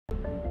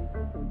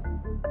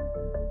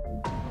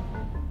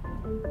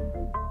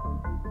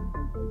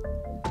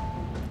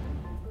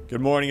Good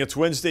morning. It's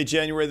Wednesday,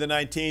 January the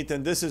 19th,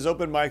 and this is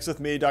Open Mics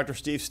with me, Dr.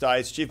 Steve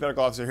Stites, Chief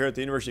Medical Officer here at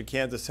the University of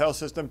Kansas Health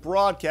System,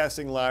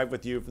 broadcasting live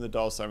with you from the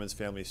Doll Simons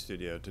Family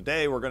Studio.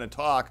 Today, we're going to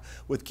talk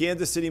with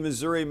Kansas City,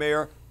 Missouri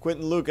Mayor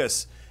Quinton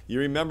Lucas. You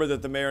remember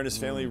that the mayor and his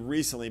family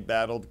recently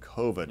battled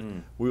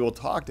COVID. We will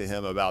talk to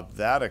him about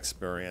that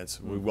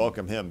experience. We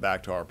welcome him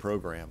back to our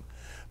program.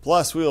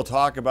 Plus, we will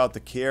talk about the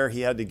care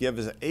he had to give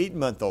his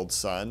 8-month-old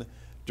son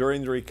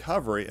during the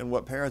recovery and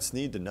what parents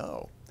need to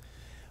know.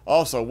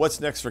 Also,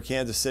 what's next for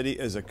Kansas City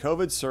as a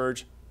COVID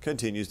surge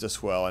continues to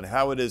swell and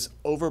how it is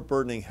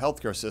overburdening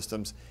healthcare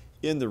systems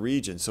in the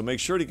region. So make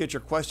sure to get your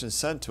questions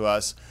sent to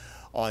us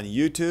on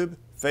YouTube,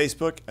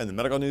 Facebook, and the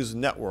Medical News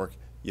Network.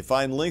 You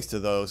find links to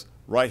those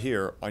right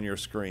here on your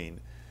screen.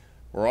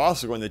 We're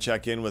also going to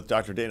check in with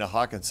Dr. Dana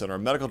Hawkinson, our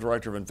Medical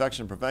Director of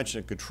Infection Prevention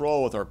and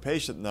Control, with our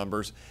patient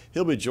numbers.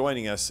 He'll be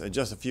joining us in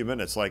just a few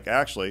minutes.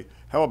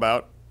 How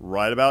about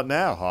right about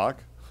now,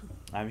 Hawk?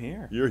 I'm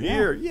here. You're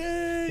here. Yay!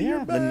 Yeah, you're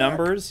back. The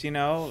numbers,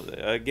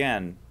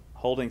 again,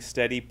 holding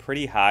steady,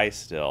 pretty high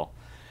still.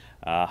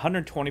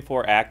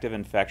 124 active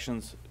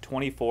infections,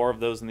 24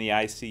 of those in the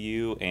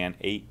ICU and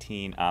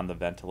 18 on the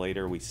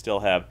ventilator. We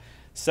still have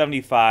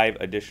 75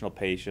 additional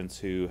patients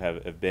who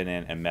have been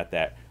in and met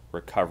that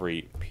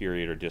recovery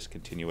period or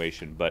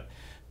discontinuation. But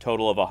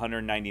total of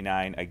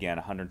 199, again,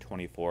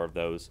 124 of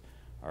those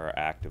are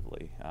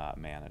actively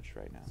managed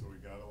right now. So we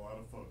got a lot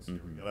of folks here.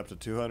 We got up to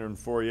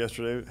 204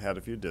 yesterday, had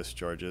a few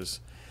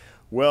discharges.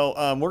 Well,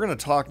 we're going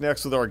to talk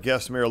next with our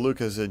guest, Mayor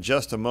Lucas, in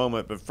just a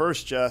moment. But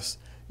first, Jess,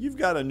 you've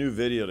got a new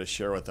video to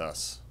share with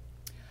us.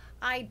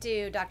 I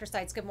do, Dr.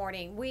 Stites. Good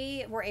morning.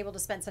 We were able to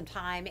spend some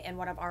time in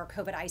one of our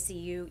COVID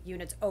ICU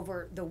units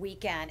over the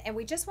weekend, and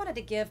we just wanted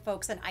to give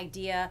folks an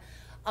idea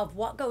of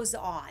what goes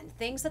on,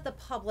 things that the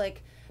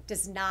public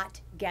does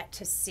not get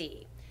to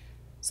see.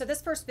 So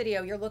this first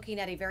video, you're looking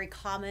at a very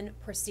common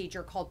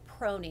procedure called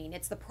proning.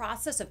 It's the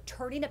process of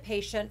turning a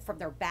patient from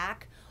their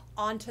back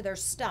onto their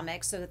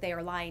stomach so that they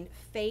are lying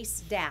face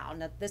down.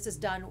 Now, this is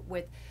done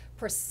with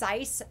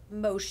precise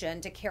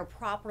motion to care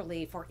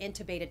properly for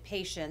intubated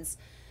patients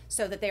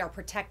so that they are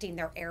protecting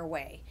their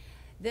airway.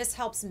 This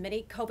helps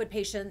many COVID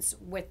patients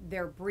with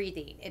their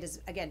breathing. It is,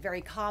 again,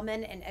 very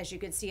common, and as you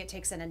can see, it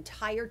takes an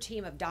entire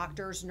team of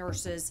doctors,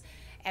 nurses,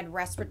 and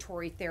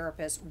respiratory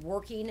therapists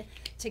working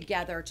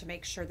together to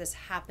make sure this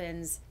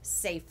happens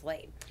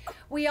safely.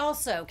 We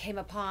also came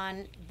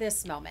upon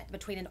this moment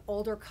between an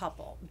older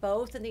couple,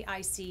 both in the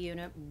IC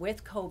unit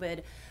with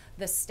COVID.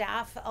 The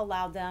staff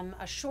allowed them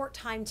a short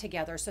time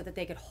together so that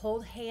they could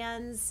hold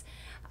hands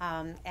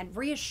and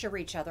reassure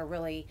each other,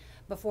 really,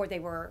 before they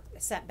were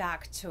sent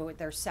back to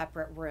their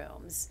separate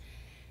rooms.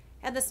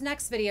 And this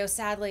next video,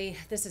 sadly,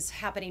 this is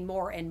happening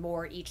more and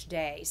more each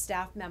day.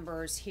 Staff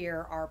members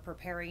here are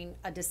preparing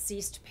a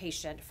deceased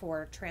patient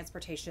for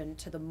transportation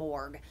to the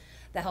morgue.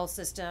 The health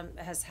system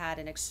has had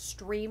an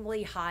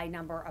extremely high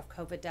number of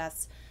COVID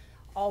deaths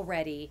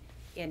already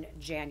in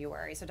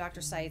January. So Dr.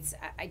 Stites,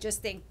 I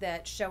just think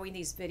that showing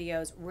these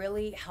videos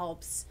really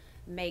helps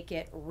make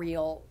it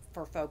real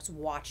for folks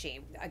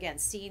watching. Again,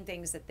 seeing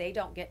things that they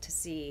don't get to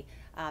see,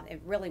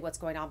 and really what's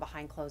going on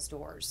behind closed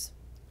doors.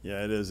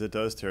 Yeah, it is. It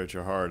does tear at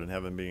your heart, and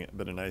having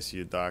been an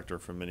ICU doctor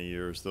for many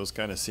years, those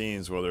kind of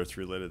scenes, whether it's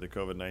related to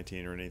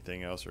COVID-19 or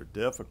anything else, are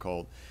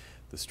difficult.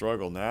 The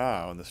struggle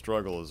now, and the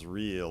struggle is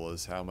real,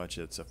 is how much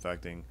it's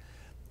affecting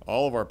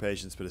all of our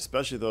patients, but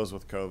especially those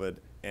with COVID,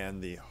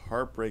 and the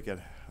heartbreak that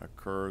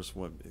occurs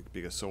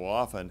because so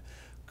often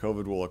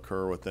COVID will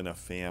occur within a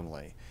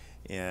family.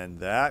 And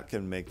that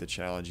can make the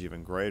challenge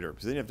even greater,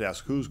 because then you have to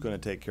ask who's going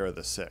to take care of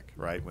the sick,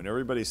 right? When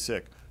everybody's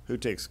sick, who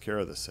takes care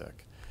of the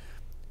sick?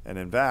 And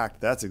in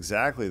fact, that's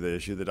exactly the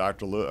issue that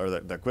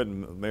that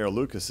Quinton Mayor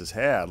Lucas has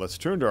had. Let's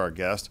turn to our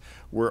guest.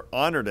 We're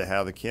honored to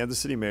have the Kansas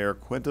City Mayor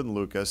Quinton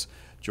Lucas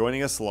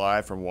joining us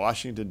live from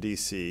Washington,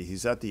 D.C.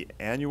 He's at the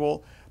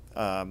annual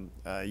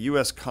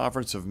U.S.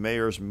 Conference of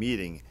Mayors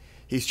meeting.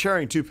 He's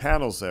chairing 2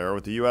 panels there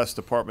with the U.S.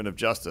 Department of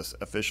Justice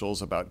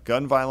officials about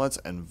gun violence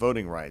and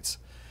voting rights.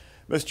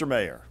 Mr.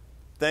 Mayor,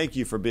 thank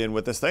you for being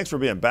with us. Thanks for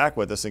being back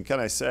with us. And can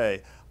I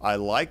say, I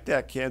like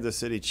that Kansas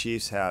City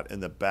Chiefs hat in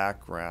the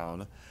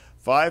background.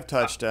 5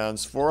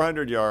 touchdowns,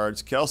 400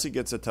 yards. Kelsey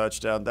gets a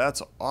touchdown.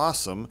 That's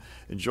awesome.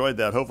 Enjoyed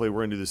that. Hopefully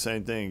we're going to do the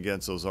same thing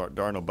against those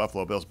darn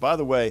Buffalo Bills. By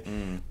the way,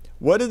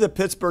 what did the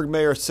Pittsburgh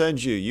mayor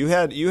send you? You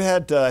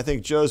had I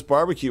think, Joe's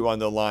Barbecue on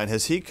the line.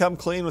 Has he come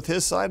clean with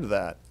his side of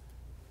that?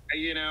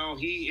 You know,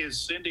 he is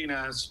sending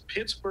us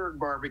Pittsburgh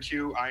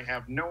barbecue. I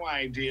have no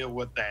idea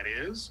what that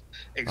is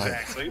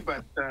exactly,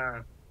 but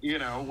you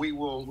know, we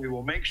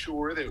will make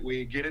sure that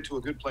we get it to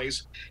a good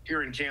place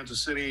here in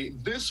Kansas City.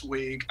 This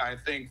week, I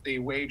think the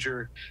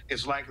wager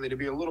is likely to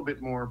be a little bit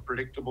more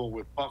predictable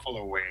with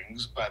buffalo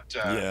wings, but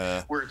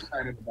we're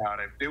excited about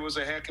it. It was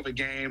a heck of a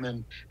game,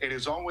 and it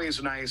is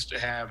always nice to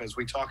have, as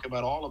we talk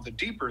about all of the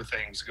deeper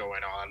things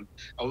going on,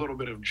 a little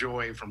bit of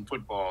joy from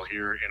football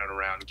here in and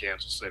around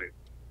Kansas City.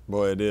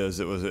 Boy, it is.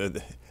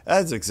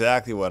 That's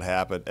exactly what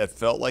happened. It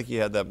felt like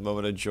you had that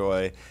moment of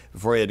joy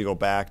before you had to go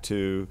back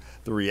to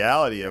the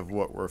reality of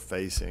what we're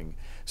facing.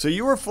 So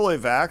you were fully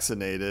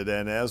vaccinated,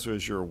 and as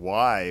was your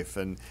wife,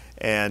 but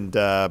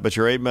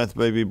your 8-month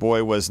baby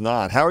boy was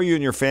not. How are you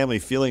and your family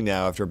feeling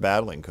now after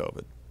battling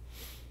COVID?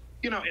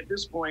 At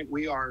this point,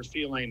 we are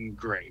feeling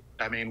great.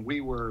 I mean,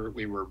 we were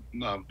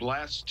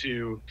blessed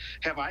to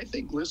have, I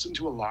think, listened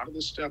to a lot of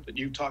the stuff that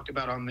you've talked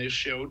about on this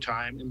show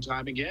time and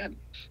time again,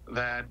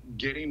 that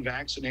getting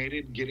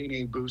vaccinated, getting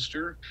a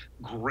booster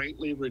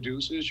greatly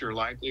reduces your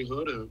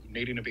likelihood of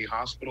needing to be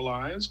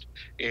hospitalized.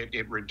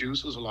 It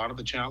reduces a lot of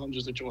the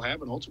challenges that you'll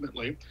have and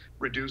ultimately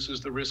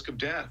reduces the risk of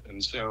death.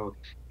 And so,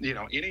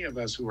 any of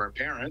us who are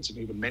parents, and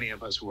even many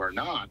of us who are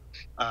not,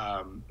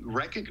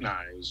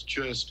 recognize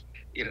just,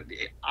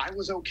 I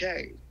was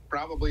okay.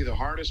 Probably the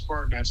hardest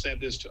part, and I've said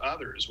this to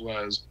others,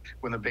 was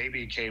when the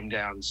baby came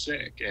down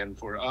sick. And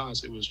for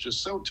us, it was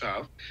just so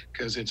tough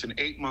because it's an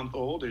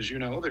 8-month-old. As you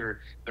know, they're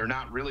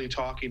not really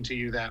talking to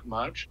you that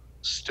much.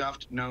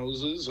 Stuffed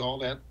noses, all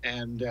that,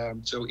 and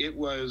so it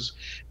was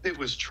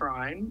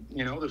trying.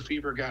 The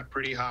fever got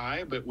pretty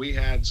high, but we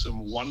had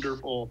some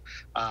wonderful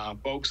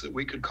folks that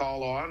we could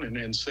call on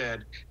and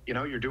said,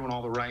 you're doing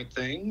all the right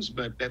things.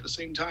 But at the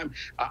same time,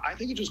 I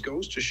think it just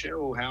goes to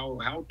show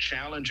how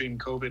challenging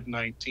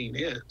COVID-19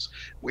 is.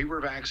 We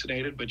were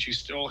vaccinated, but you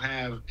still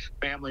have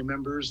family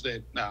members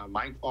that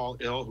might fall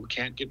ill who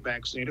can't get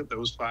vaccinated,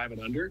 those 5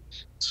 and under.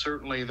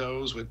 Certainly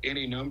those with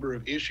any number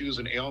of issues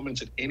and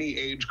ailments at any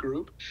age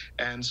group.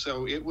 And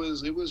so it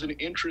was an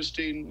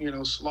interesting,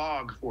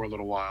 slog for a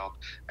little while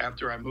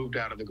after I moved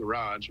out of the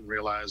garage and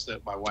realized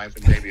that my wife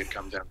and baby had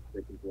come down.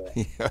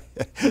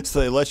 So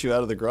they let you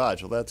out of the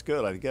garage. Well, that's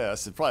good, I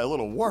guess. It's probably a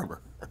little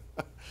warmer.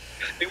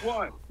 It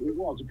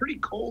was a pretty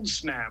cold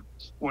snap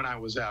when I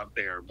was out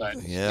there.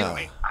 But, yeah.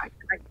 I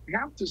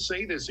have to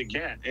say this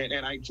again,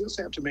 and I just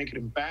have to make it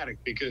emphatic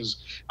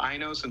because I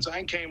know since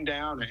I came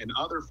down and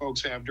other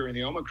folks have during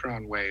the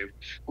Omicron wave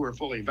who are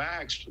fully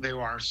vaxxed,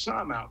 there are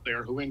some out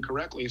there who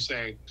incorrectly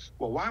say,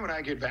 well, why would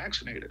I get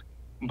vaccinated?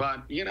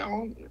 But,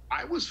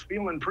 I was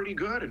feeling pretty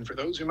good. And for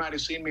those who might have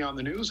seen me on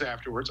the news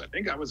afterwards, I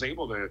think I was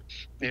able to,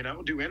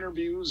 do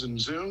interviews and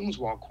Zooms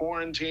while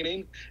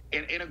quarantining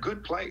in a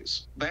good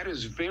place. That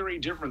is very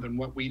different than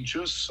what we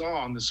just saw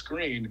on the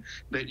screen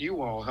that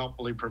you all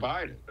helpfully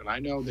provided. And I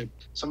know that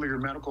some of your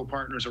medical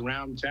partners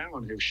around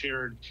town have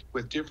shared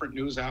with different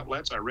news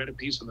outlets. I read a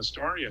piece in the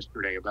Star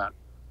yesterday about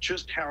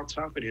just how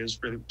tough it is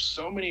for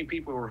so many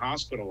people who are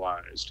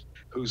hospitalized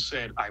who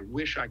said, I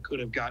wish I could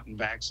have gotten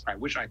I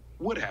wish I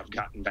would have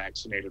gotten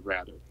vaccinated,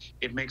 rather.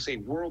 It makes a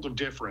world of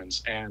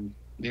difference. And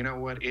you know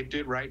what? It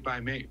did right by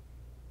me.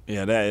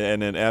 Yeah,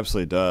 and it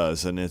absolutely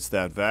does. And it's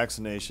that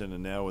vaccination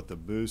and now with the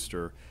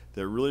booster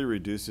that really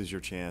reduces your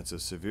chance of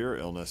severe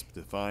illness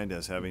defined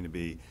as having to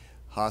be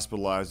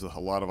hospitalized with a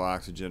lot of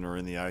oxygen or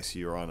in the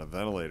ICU or on a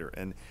ventilator.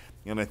 And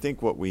I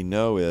think what we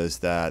know is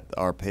that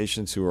our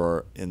patients who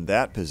are in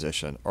that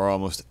position are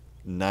almost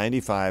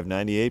 95,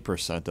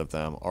 98% of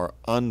them are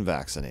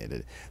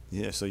unvaccinated.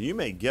 So you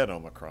may get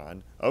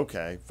Omicron.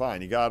 Okay,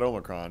 fine, you got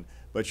Omicron,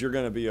 but you're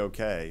going to be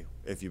okay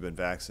if you've been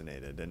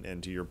vaccinated.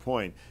 And to your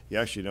point, you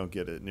actually don't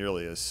get it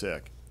nearly as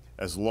sick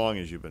as long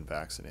as you've been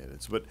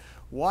vaccinated. But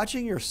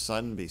watching your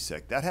son be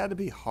sick, that had to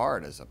be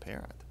hard as a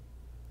parent.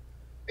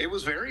 It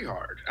was very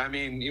hard. I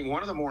mean,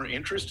 one of the more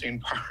interesting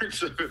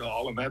parts of it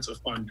all, and that's a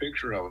fun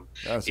picture of him,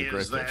 that's a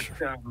great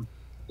picture.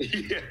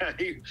 Yeah,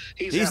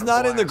 he's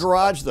not in the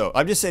garage, though.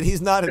 I'm just saying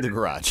he's not in the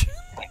garage.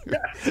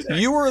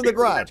 You were in the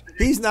garage.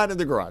 He's not in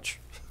the garage.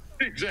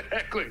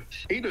 Exactly.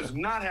 He does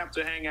not have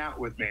to hang out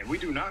with me. And we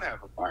do not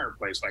have a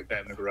fireplace like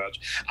that in the garage.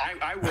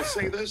 I will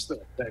say this,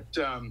 though, that,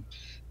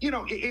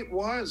 it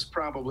was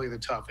probably the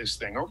toughest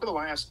thing. Over the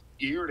last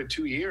year to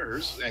 2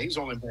 years, he's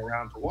only been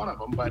around for one of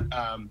them, but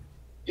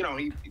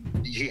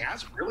he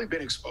hasn't really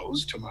been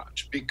exposed to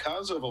much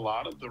because of a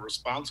lot of the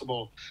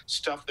responsible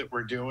stuff that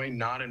we're doing,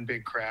 not in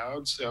big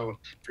crowds. So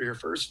for your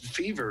first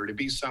fever to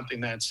be something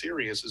that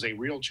serious is a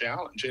real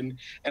challenge. And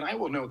I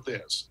will note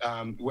this,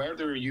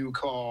 whether you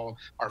call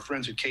our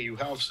friends at KU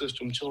Health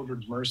System,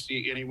 Children's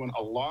Mercy, anyone,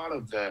 a lot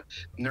of the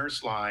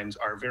nurse lines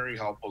are very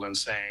helpful in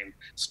saying,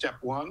 step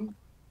one,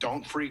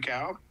 don't freak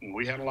out. And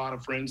we had a lot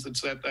of friends that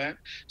said that.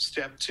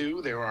 Step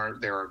two, there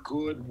are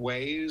good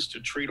ways to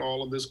treat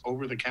all of this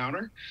over the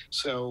counter.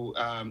 So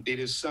it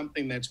is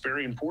something that's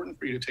very important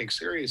for you to take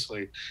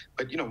seriously.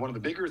 But, one of the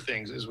bigger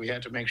things is we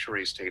had to make sure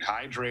he stayed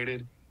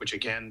hydrated, which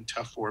again,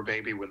 tough for a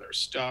baby when they're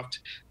stuffed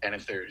and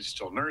if they're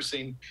still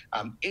nursing,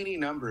 any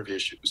number of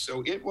issues.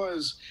 So it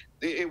was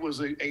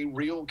a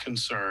real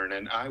concern,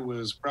 and I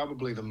was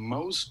probably the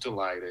most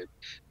delighted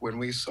when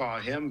we saw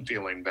him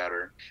feeling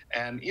better.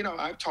 And,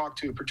 I've talked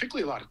to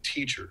particularly a lot of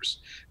teachers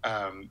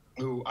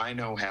who I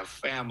know have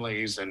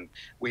families, and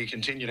we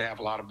continue to have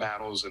a lot of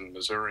battles in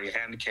Missouri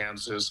and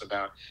Kansas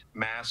about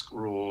mask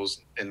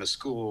rules in the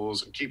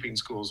schools and keeping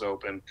schools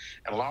open.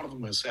 And a lot of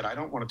them have said, I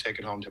don't want to take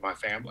it home to my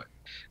family.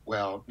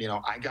 Well,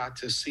 I got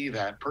to see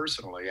that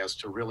personally as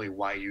to really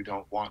why you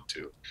don't want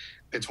to.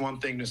 It's one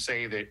thing to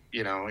say that,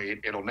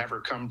 it'll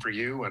never come for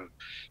you. And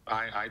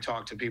I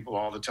talk to people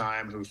all the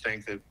time who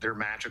think that they're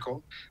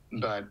magical.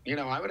 But,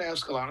 I would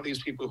ask a lot of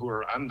these people who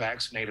are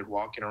unvaccinated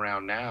walking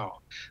around now,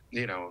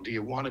 do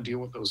you want to deal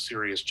with those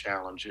serious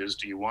challenges?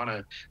 Do you want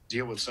to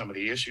deal with some of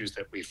the issues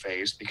that we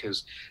face?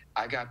 Because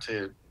I got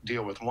to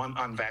deal with one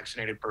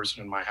unvaccinated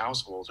person in my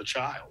household, a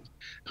child,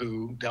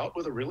 who dealt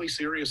with a really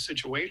serious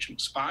situation.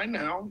 It's fine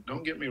now,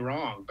 don't get me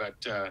wrong, but,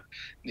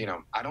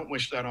 I don't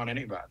wish that on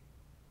anybody.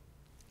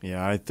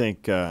 Yeah, I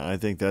think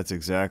that's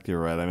exactly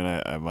right.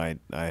 I mean,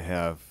 I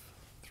have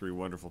three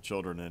wonderful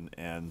children,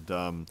 and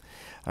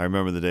I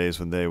remember the days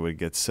when they would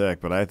get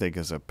sick. But I think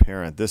as a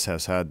parent, this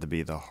has had to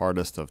be the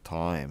hardest of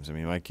times. I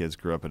mean, my kids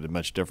grew up at a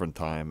much different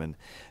time, and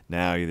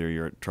now either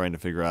you're trying to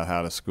figure out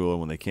how to school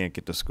when they can't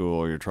get to school,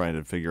 or you're trying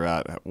to figure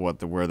out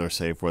where they're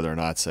safe, where they're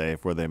not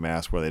safe, where they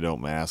mask, where they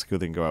don't mask, who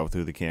they can go out with,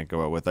 who they can't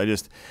go out with.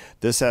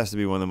 This has to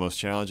be one of the most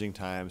challenging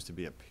times to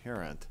be a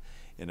parent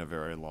in a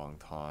very long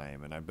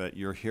time, and I bet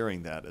you're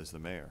hearing that as the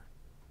mayor.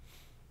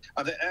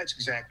 That's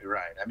exactly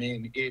right. I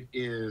mean, it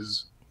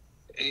is.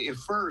 At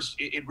first,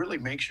 it really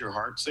makes your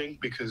heart sink,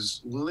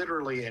 because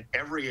literally at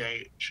every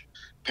age,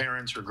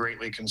 parents are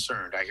greatly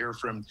concerned. I hear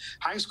from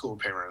high school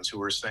parents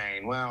who are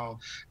saying,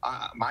 well,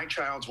 my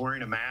child's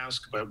wearing a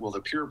mask, but will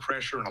the peer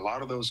pressure in a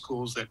lot of those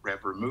schools that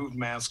have removed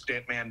mask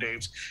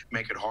mandates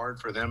make it hard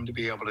for them to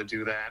be able to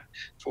do that?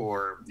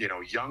 For,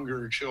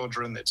 younger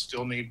children that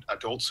still need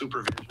adult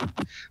supervision,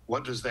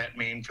 what does that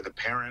mean for the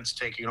parents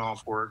taking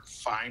off work,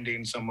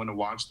 finding someone to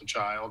watch the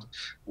child?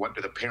 What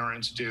do the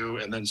parents do?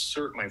 And then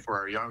certainly for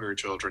our younger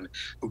children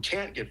who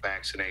can't get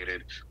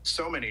vaccinated,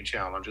 so many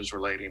challenges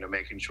relating to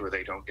making sure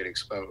they don't get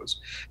exposed.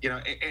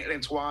 And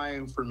it's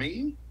why, for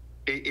me,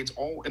 it's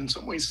all in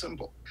some ways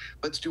simple.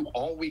 Let's do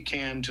all we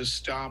can to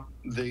stop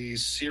the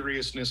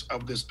seriousness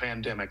of this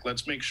pandemic.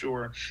 Let's make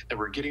sure that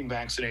we're getting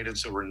vaccinated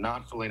so we're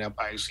not filling up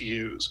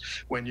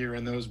ICUs. When you're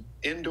in those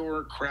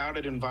indoor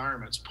crowded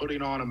environments,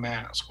 putting on a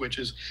mask, which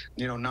is,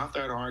 not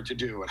that hard to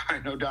do. And I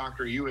know,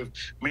 Doctor, you have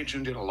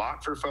mentioned it a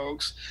lot for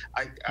folks.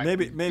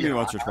 Maybe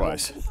once or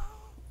twice.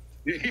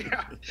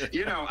 Yeah,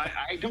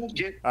 I don't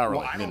get.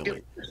 I don't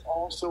get it's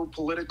also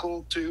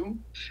political too.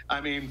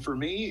 I mean, for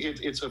me,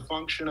 it's a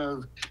function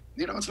of,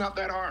 it's not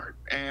that hard.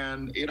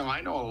 And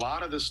I know a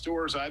lot of the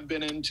stores I've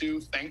been into,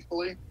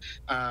 thankfully,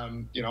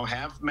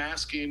 have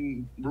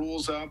masking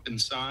rules up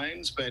and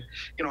signs. But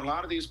a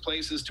lot of these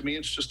places, to me,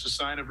 it's just a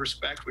sign of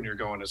respect when you're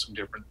going to some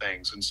different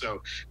things. And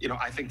so,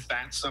 I think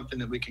that's something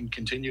that we can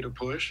continue to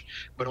push.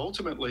 But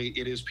ultimately,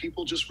 it is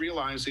people just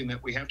realizing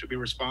that we have to be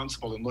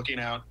responsible and looking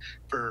out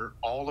for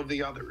all of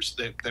the others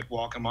that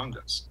walk among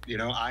us.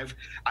 I've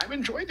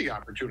enjoyed the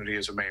opportunity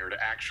as a mayor to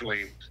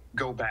actually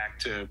go back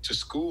to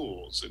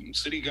schools and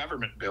city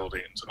government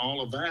buildings and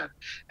all of that,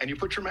 and you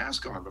put your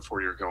mask on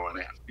before you're going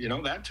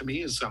in. That to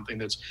me is something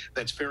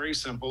that's very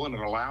simple, and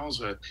it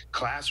allows a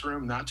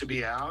classroom not to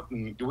be out.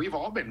 And we've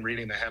all been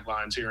reading the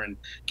headlines here in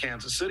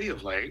Kansas City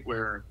of late,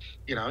 where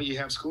you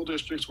have school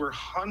districts where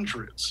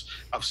hundreds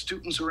of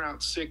students are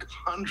out sick,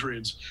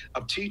 hundreds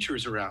of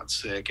teachers are out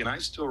sick. And I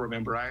still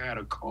remember I had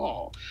a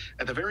call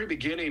at the very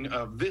beginning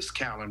of this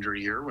calendar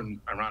year when,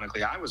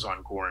 ironically, I was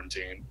on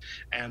quarantine,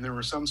 and there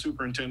were some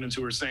superintendents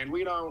who were saying,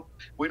 we don't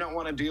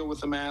want to deal with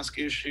the mask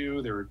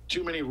issue. There are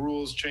too many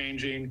rules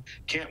changing.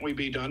 Can't we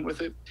be done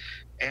with it?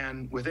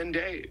 And within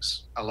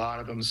days, a lot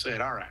of them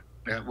said, all right,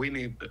 we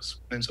need this.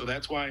 And so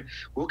that's why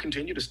we'll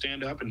continue to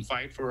stand up and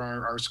fight for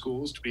our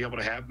schools to be able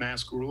to have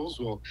mask rules.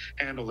 We'll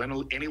handle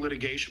any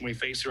litigation we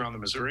face here on the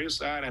Missouri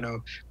side. I know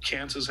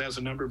Kansas has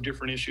a number of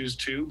different issues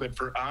too, but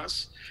for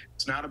us,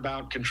 it's not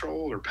about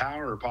control or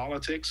power or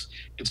politics.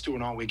 It's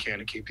doing all we can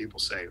to keep people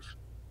safe.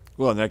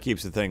 Well, and that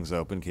keeps the things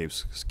open,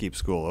 keeps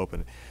school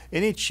open.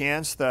 Any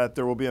chance that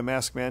there will be a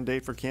mask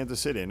mandate for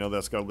Kansas City? I know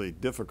that's going to be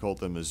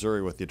difficult in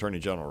Missouri with the Attorney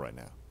General right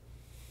now.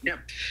 Yeah,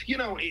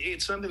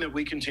 it's something that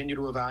we continue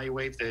to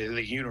evaluate,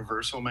 the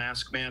universal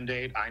mask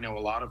mandate. I know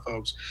a lot of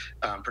folks,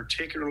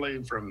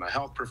 particularly from the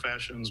health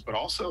professions, but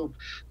also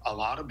a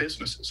lot of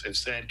businesses have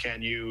said,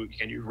 can you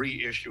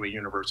reissue a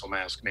universal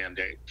mask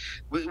mandate?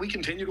 We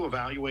continue to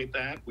evaluate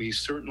that. We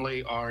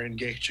certainly are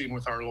engaging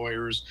with our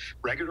lawyers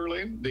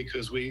regularly,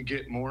 because we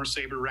get more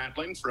saber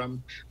rattling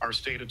from our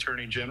state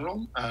attorney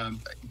general.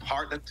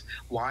 That's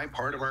why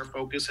part of our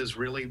focus has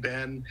really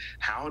been,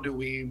 how do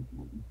we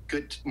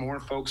get more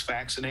folks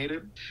vaccinated?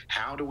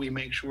 How do we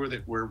make sure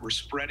that we're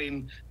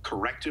spreading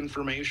correct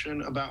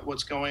information about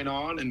what's going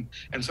on,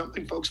 and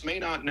something folks may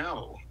not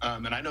know?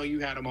 And I know you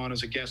had him on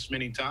as a guest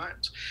many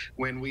times.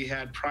 When we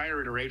had prior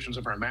iterations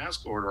of our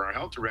mask order, our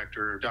health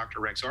director, Dr.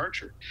 Rex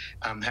Archer,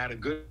 had a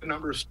good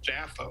number of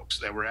staff folks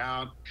that were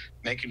out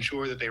making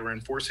sure that they were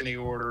enforcing the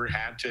order,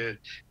 had to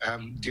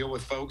deal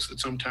with folks that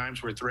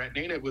sometimes were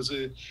threatening. It was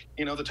the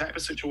type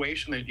of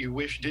situation that you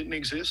wish didn't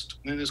exist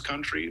in this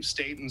country,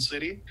 state and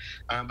city,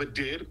 but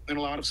did in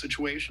a lot of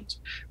situations.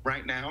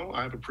 Right now,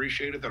 I've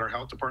appreciated that our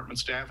health department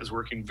staff is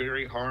working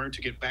very hard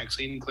to get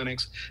vaccine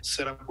clinics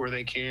set up where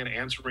they can,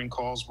 answering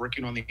calls,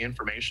 working on the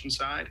information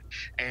side.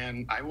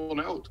 And I will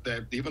note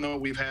that even though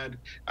we've had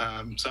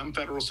some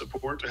federal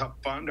support to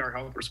help fund our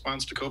health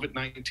response to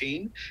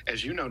COVID-19,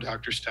 as you know,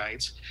 Dr.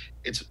 Stites,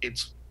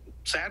 it's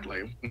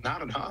sadly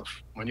not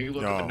enough. When you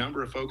look at the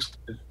number of folks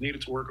that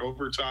needed to work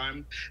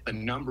overtime, the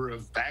number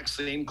of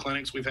vaccine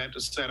clinics we've had to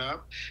set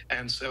up.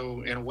 And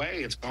so in a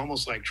way, it's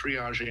almost like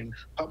triaging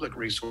public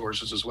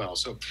resources as well.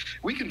 So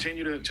we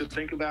continue to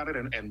think about it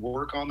and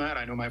work on that.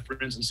 I know my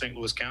friends in St.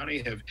 Louis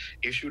County have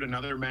issued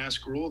another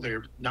mask rule.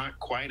 They're not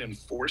quite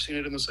enforcing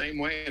it in the same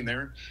way, and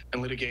they're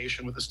in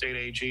litigation with the state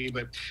AG.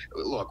 But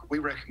look, we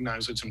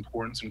recognize its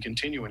importance and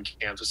continue in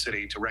Kansas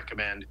City to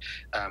recommend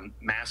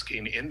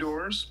masking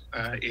indoors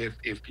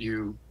if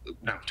you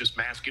not just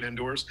masking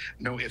indoors,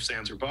 no ifs,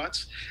 ands, or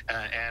buts.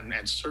 And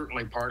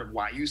certainly part of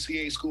why you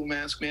see a school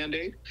mask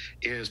mandate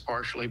is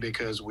partially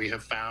because we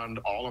have found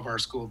all of our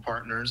school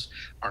partners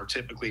are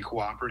typically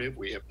cooperative.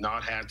 We have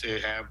not had to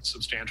have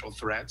substantial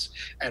threats,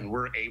 and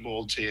we're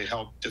able to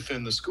help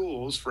defend the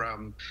schools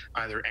from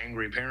either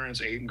angry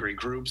parents, angry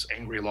groups,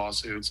 angry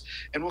lawsuits,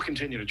 and we'll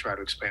continue to try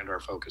to expand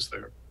our focus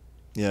there.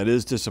 Yeah, it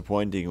is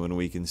disappointing when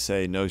we can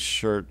say no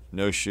shirt,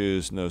 no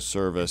shoes, no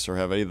service, or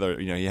have either,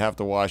 you have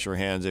to wash your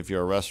hands if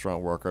you're a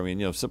restaurant worker. I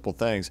mean, simple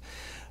things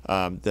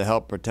to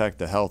help protect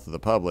the health of the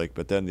public.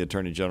 But then the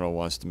Attorney General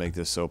wants to make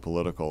this so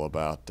political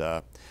about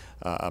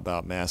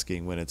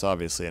masking when it's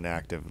obviously an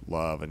act of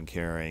love and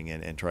caring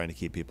and trying to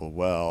keep people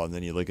well. And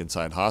then you look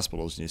inside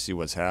hospitals and you see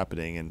what's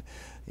happening, and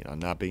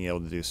not being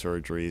able to do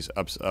surgeries,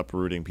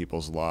 uprooting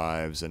people's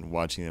lives and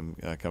watching them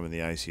come in the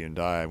ICU and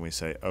die. And we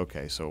say,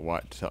 okay,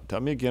 so tell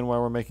me again why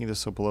we're making this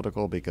so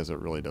political, because it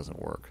really doesn't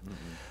work.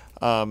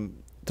 Mm-hmm.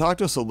 Talk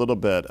to us a little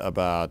bit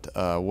about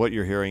what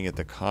you're hearing at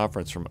the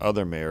conference from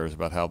other mayors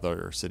about how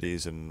their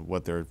cities and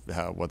what they're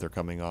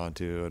coming on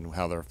to and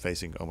how they're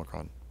facing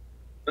Omicron.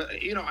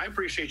 I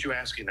appreciate you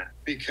asking that,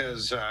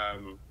 because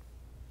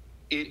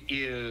it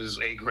is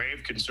a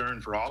grave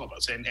concern for all of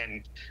us. And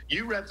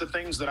you read the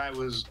things that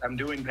I'm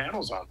doing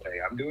panels on today.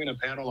 I'm doing a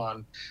panel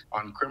on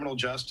criminal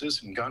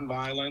justice and gun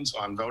violence,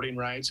 on voting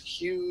rights,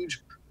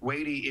 huge,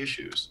 weighty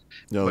issues.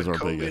 Those are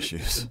big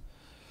issues.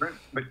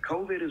 But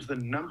COVID is the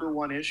number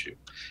one issue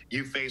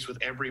you face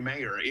with every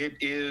mayor.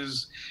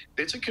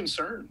 It's a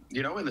concern,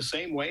 in the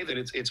same way that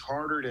it's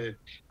harder to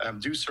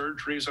do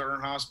surgeries at our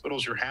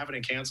hospitals. You're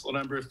having to cancel a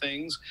number of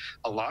things.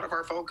 A lot of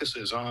our focus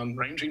is on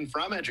ranging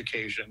from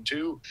education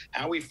to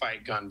how we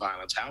fight gun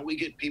violence, how we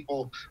get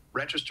people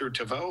registered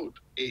to vote.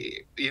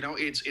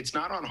 It's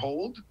not on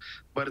hold,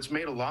 but it's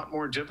made a lot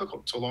more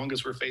difficult so long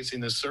as we're facing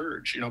this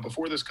surge.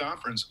 Before this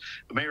conference,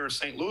 the mayor of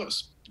St.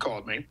 Louis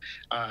called me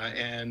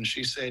and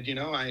she said,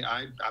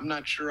 I'm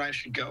not sure I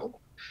should go,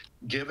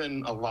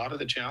 given a lot of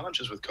the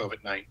challenges with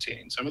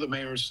COVID-19. Some of the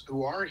mayors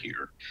who are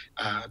here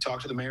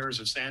talked to the mayors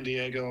of San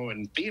Diego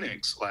and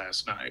Phoenix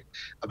last night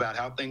about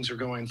how things are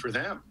going for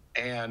them.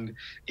 And,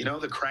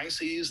 the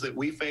crises that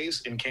we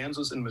face in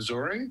Kansas and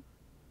Missouri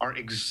are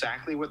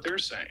exactly what they're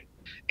saying.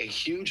 A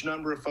huge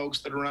number of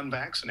folks that are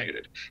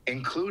unvaccinated,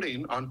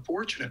 including,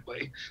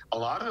 unfortunately, a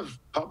lot of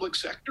public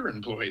sector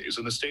employees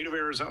in the state of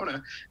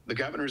Arizona. The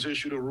governor's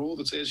issued a rule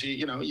that says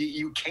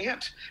you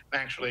can't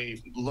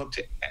actually look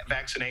to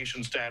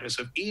vaccination status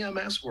of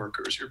EMS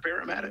workers, your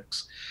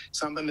paramedics,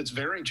 something that's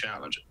very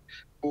challenging.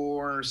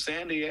 For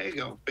San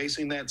Diego,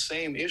 facing that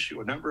same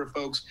issue, a number of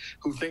folks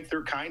who think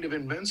they're kind of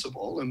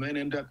invincible and then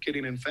end up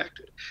getting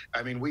infected.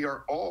 I mean, we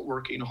are all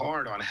working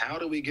hard on how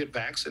do we get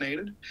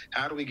vaccinated?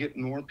 How do we get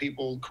more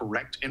people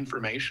correct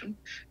information?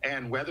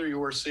 And whether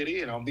your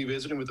city, and I'll be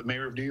visiting with the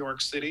mayor of New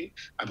York City,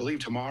 I believe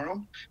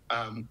tomorrow,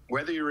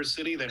 whether you're a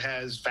city that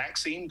has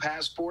vaccine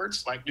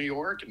passports like New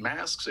York and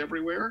masks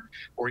everywhere,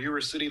 or you're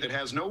a city that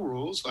has no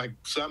rules like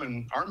some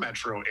in our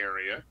metro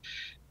area,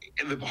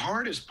 the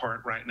hardest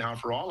part right now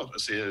for all of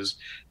us is,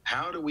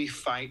 how do we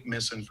fight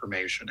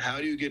misinformation? How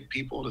do you get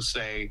people to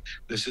say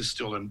this is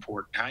still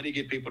important? How do you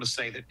get people to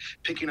say that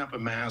picking up a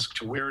mask,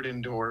 to wear it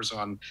indoors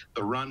on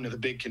the run to the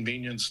big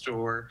convenience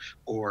store,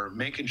 or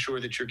making sure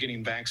that you're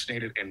getting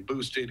vaccinated and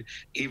boosted,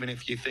 even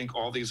if you think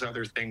all these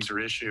other things are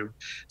issue?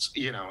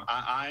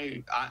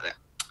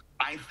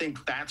 I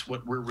think that's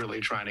what we're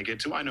really trying to get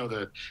to. I know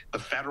the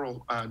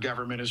federal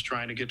government is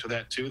trying to get to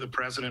that too. The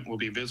president will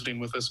be visiting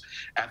with us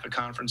at the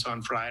conference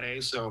on Friday.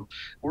 So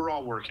we're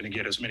all working to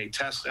get as many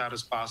tests out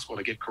as possible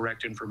to get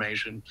correct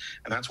information.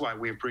 And that's why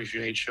we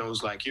appreciate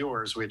shows like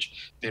yours,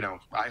 which,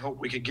 I hope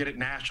we could get it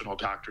national,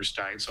 Dr.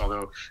 Stites,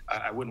 although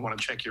I wouldn't want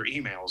to check your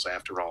emails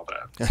after all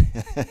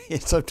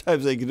that.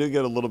 Sometimes they do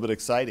get a little bit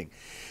exciting.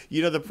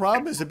 The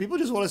problem is that people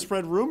just want to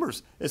spread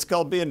rumors. It's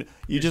called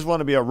you just want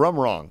to be a rum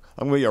wrong.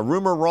 I'm going to be a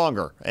rumor wrong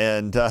longer,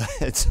 and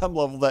at some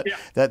level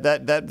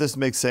that just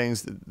makes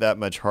things that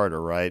much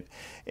harder, right?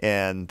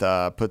 And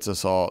puts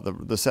us all.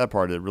 The sad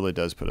part, it really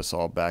does put us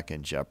all back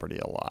in jeopardy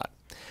a lot.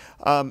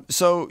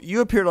 So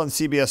you appeared on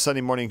CBS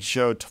Sunday morning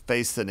show to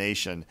Face the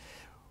Nation.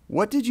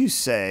 What did you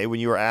say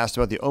when you were asked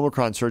about the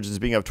Omicron surges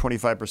being up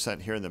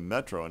 25% here in the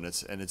metro and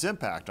its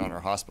impact on our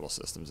hospital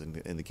systems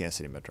in the Kansas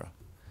City metro?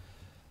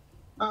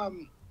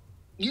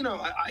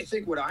 I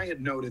think what I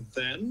had noted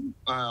then,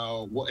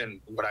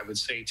 and what I would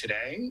say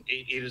today,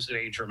 it is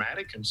a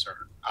dramatic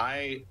concern.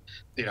 I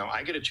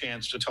get a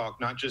chance to talk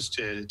not just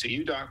to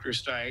you, Dr.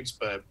 Stites,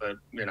 but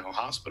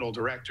hospital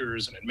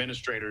directors and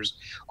administrators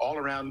all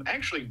around,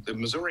 actually, the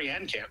Missouri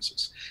and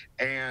Kansas,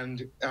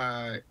 and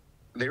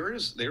there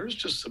is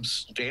just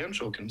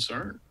substantial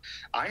concern.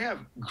 I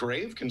have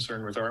grave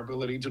concern with our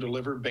ability to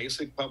deliver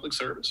basic public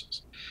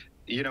services.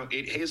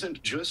 It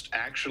isn't just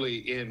actually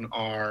in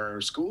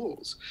our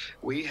schools.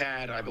 We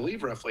had, I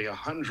believe, roughly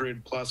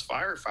 100 plus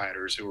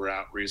firefighters who were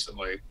out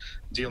recently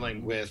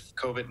dealing with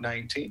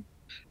COVID-19.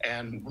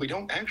 And we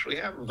don't actually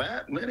have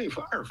that many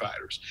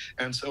firefighters.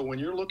 And so when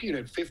you're looking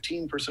at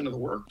 15% of the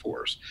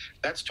workforce,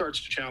 that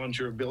starts to challenge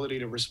your ability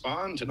to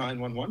respond to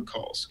 911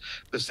 calls.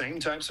 The same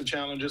types of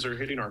challenges are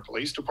hitting our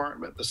police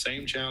department. The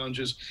same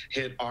challenges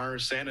hit our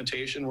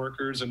sanitation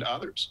workers and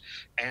others.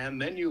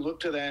 And then you look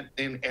to that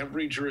in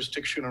every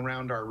jurisdiction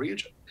around our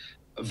region.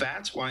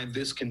 That's why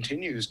this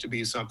continues to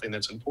be something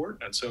that's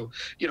important. And so,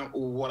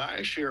 what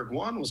I shared,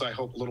 one was, I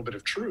hope, a little bit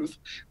of truth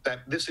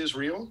that this is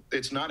real.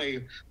 It's not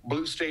a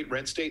blue state,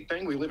 red state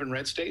thing. We live in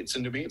red states.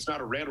 And to me, it's not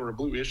a red or a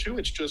blue issue.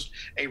 It's just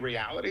a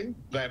reality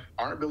that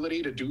our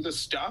ability to do the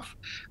stuff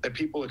that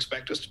people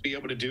expect us to be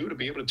able to do, to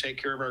be able to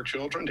take care of our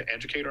children, to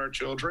educate our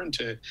children,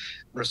 to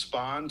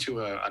respond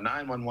to a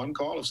 911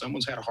 call if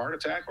someone's had a heart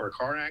attack or a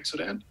car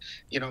accident,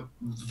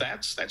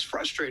 that's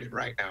frustrated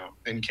right now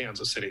in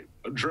Kansas City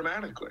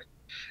dramatically.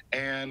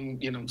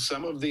 And,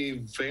 some of the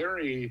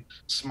very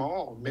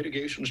small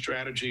mitigation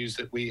strategies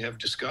that we have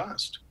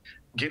discussed,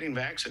 getting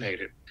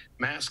vaccinated,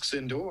 masks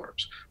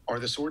indoors, are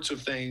the sorts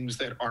of things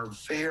that are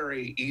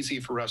very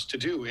easy for us to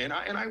do. And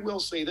I will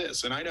say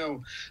this, and I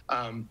know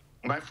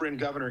my friend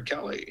Governor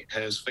Kelly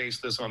has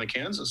faced this on the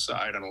Kansas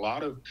side, and a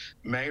lot of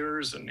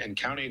mayors and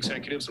county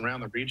executives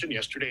around the region.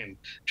 Yesterday in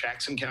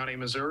Jackson County,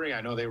 Missouri,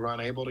 I know they were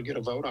unable to get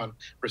a vote on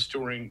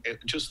restoring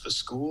just the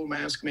school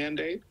mask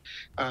mandate.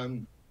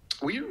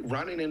 We're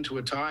running into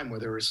a time where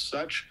there is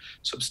such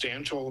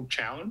substantial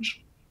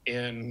challenge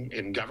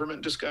in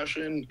government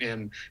discussion,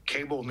 in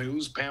cable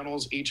news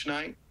panels each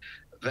night,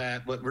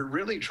 that what we're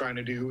really trying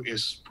to do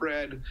is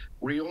spread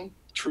real,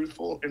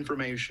 truthful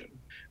information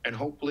and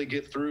hopefully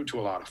get through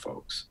to a lot of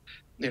folks.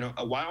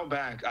 A while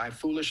back, I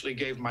foolishly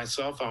gave my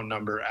cell phone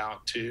number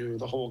out to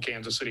the whole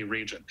Kansas City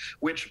region,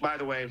 which, by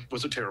the way,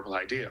 was a terrible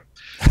idea.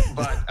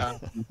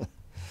 But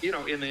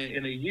in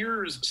the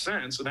years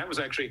since, and that was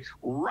actually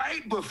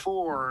right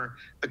before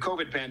the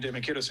COVID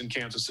pandemic hit us in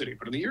Kansas City,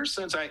 but in the years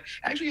since, I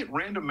actually get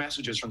random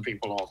messages from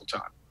people all the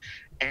time.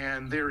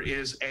 And there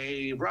is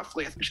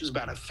roughly, I think she's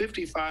about a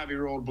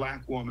 55-year-old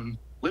Black woman,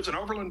 lives in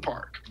Overland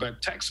Park,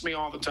 but texts me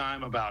all the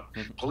time about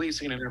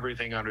policing and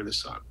everything under the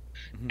sun.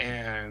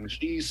 And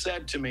she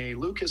said to me,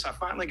 "Lucas, I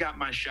finally got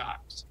my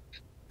shots."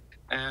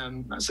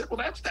 And I said, "Well,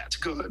 that's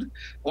good.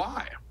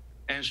 Why?"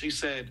 And she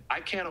said, "I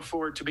can't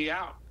afford to be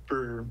out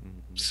for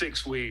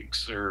 6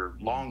 weeks or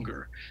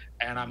longer.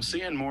 And I'm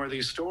seeing more of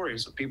these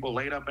stories of people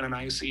laid up in an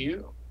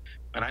ICU."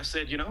 And I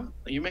said,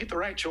 you made the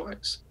right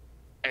choice.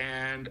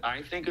 And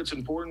I think it's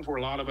important for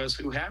a lot of us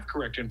who have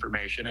correct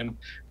information, and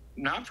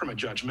not from a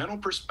judgmental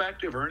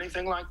perspective or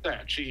anything like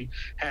that. She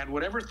had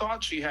whatever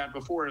thoughts she had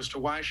before as to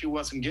why she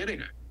wasn't getting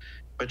it.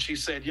 But she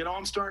said,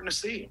 I'm starting to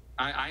see.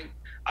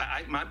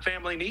 My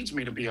family needs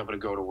me to be able to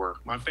go to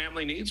work. My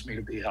family needs me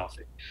to be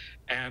healthy.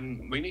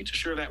 And we need to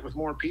share that with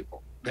more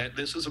people, that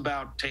this is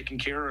about taking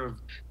care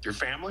of your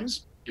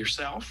families,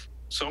 yourself,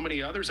 so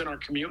many others in our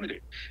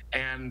community.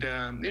 And,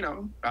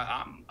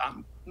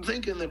 I'm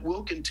thinking that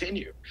we'll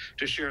continue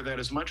to share that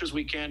as much as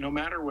we can, no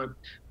matter what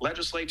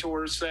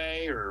legislators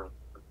say or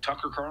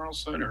Tucker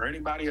Carlson or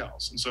anybody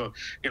else. And so,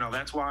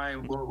 that's why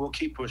we'll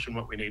keep pushing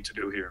what we need to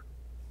do here.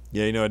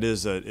 Yeah, it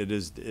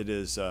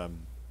is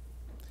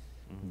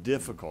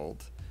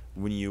difficult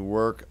when you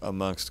work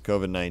amongst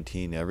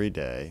COVID-19 every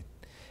day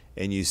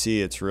and you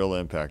see its real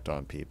impact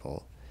on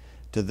people,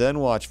 to then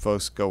watch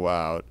folks go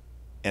out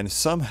and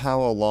somehow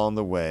along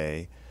the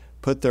way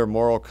put their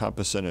moral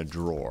compass in a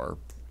drawer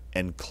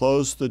and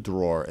close the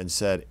drawer and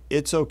said,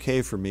 it's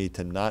okay for me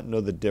to not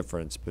know the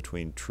difference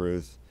between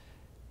truth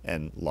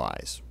and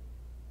lies.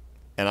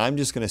 And I'm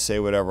just going to say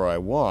whatever I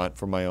want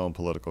for my own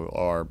political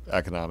or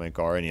economic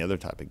or any other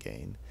type of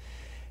gain.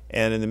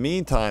 And in the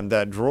meantime,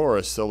 that drawer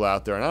is still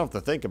out there, and I don't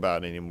have to think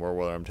about it anymore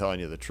whether I'm telling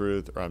you the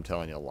truth or I'm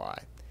telling you a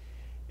lie.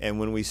 And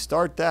when we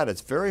start that,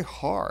 it's very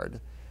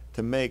hard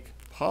to make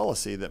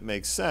policy that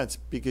makes sense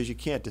because you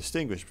can't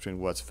distinguish between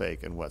what's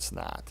fake and what's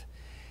not.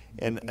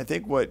 And I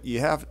think what you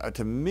have,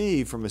 to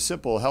me, from a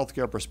simple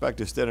healthcare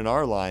perspective, stood in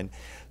our line,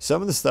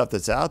 some of the stuff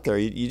that's out there,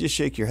 you just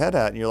shake your head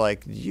at and you're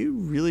like, do you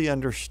really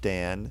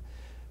understand?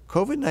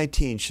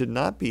 COVID-19 should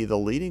not be the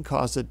leading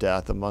cause of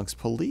death amongst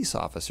police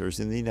officers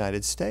in the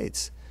United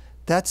States.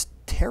 That's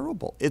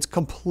terrible. It's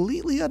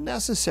completely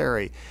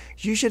unnecessary.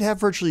 You should have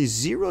virtually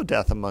zero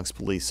death amongst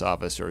police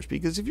officers,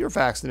 because if you're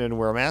vaccinated and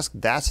wear a mask,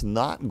 that's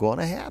not going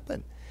to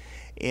happen.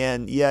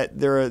 And yet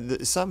there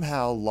are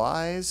somehow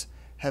lies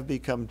have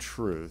become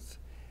truth,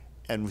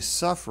 and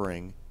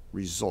suffering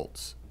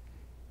results.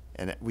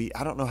 And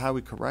I don't know how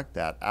we correct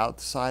that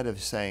outside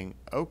of saying,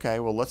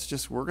 okay, well,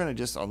 we're going to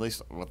just, at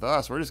least with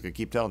us, we're just going to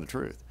keep telling the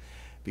truth,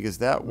 because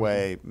that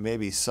way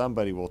maybe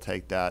somebody will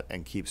take that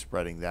and keep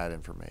spreading that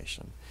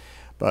information.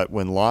 But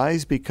when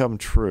lies become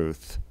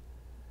truth,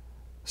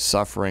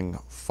 suffering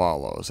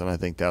follows. And I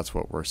think that's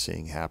what we're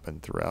seeing happen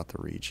throughout the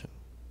region.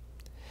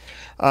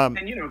 And,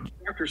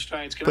 Dr.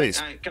 Stites,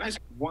 can I say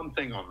one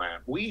thing on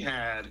that? We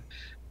had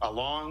a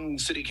long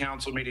city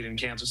council meeting in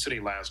Kansas City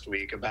last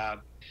week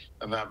about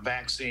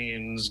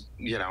vaccines,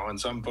 and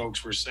some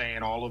folks were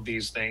saying all of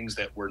these things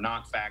that were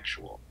not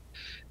factual.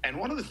 And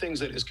one of the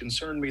things that has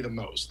concerned me the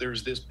most,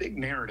 there's this big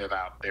narrative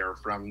out there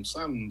from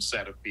some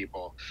set of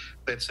people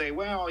that say,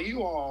 well,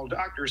 you all,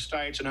 Dr.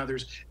 Stites and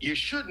others, you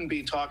shouldn't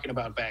be talking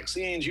about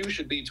vaccines. You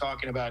should be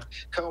talking about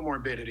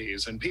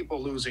comorbidities and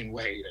people losing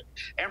weight and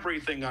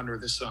everything under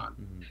the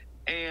sun.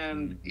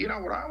 And,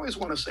 what I always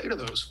want to say to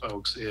those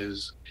folks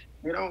is,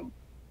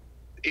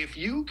 if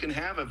you can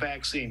have a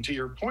vaccine, to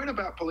your point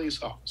about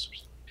police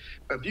officers,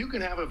 if you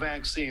can have a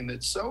vaccine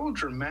that so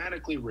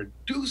dramatically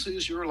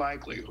reduces your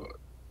likelihood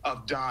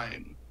of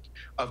dying,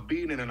 of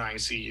being in an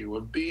ICU,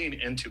 of being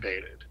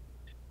intubated,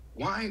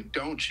 why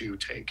don't you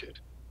take it?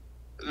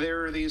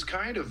 There are these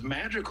kind of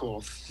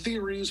magical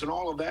theories and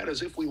all of that,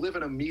 as if we live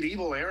in a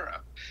medieval era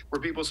where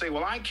people say,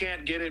 well, I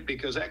can't get it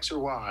because X or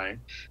Y,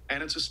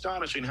 and it's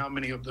astonishing how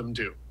many of them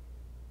do.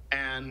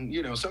 And,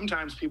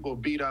 sometimes people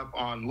beat up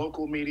on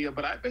local media,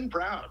 but I've been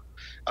proud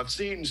of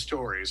seeing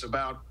stories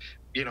about,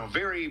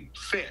 very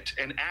fit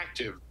and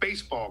active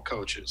baseball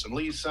coaches in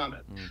Lee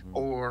Summit,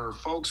 or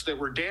folks that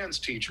were dance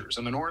teachers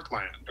in the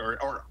Northland,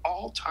 or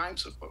all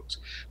types of folks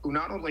who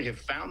not only have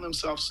found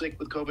themselves sick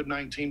with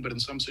COVID-19, but in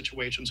some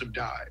situations have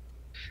died.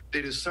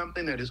 It is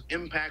something that is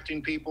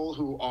impacting people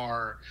who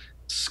are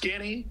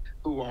skinny,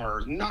 who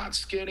are not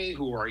skinny,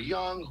 who are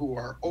young, who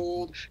are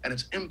old, and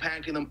it's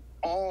impacting them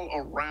all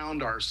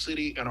around our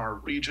city and our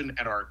region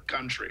and our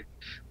country.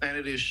 And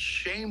it is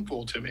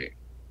shameful to me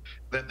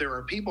that there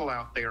are people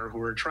out there who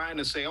are trying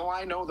to say, oh,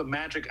 I know the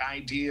magic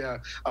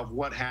idea of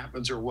what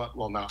happens or what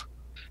will not.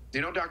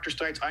 Dr.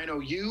 Stites, I know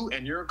you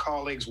and your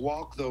colleagues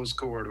walk those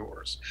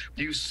corridors.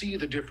 You see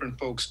the different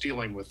folks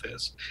dealing with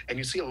this, and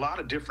you see a lot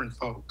of different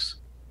folks.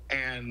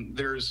 And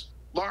there's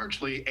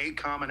largely a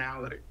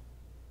commonality,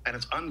 and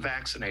it's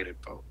unvaccinated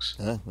folks.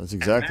 Yeah, that's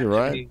exactly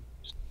right.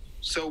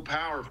 So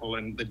powerful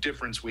in the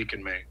difference we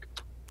can make.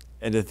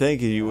 And to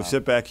think, you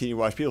sit back and you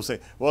watch people say,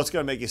 well, it's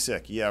going to make you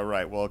sick. Yeah,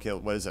 right. Well, okay,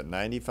 what is it?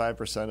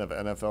 95% of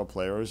NFL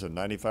players and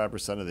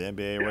 95% of the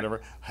NBA or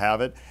whatever have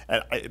it.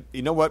 And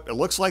you know what? It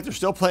looks like they're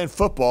still playing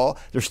football.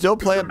 They're still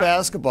playing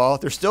basketball.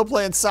 They're still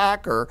playing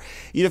soccer.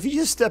 If you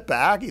just step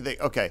back, you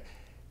think, okay,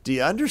 do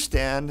you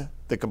understand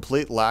the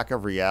complete lack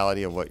of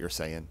reality of what you're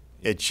saying?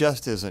 It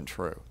just isn't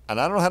true.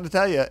 And I don't know how to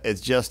tell you,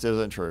 it just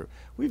isn't true.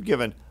 We've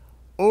given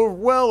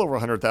well over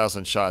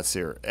 100,000 shots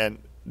here, and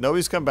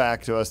nobody's come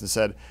back to us and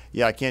said,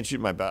 yeah, I can't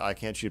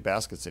shoot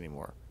baskets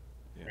anymore.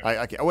 Yeah.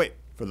 I can't,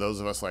 for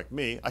those of us like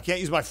me, I can't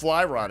use my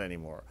fly rod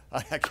anymore.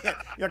 I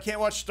can't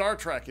watch Star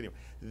Trek anymore.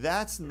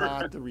 That's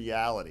not the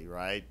reality,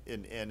 right?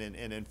 And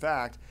in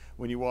fact,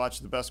 when you watch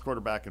the best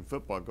quarterback in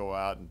football go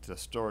out and to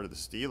store to the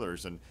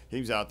Steelers, and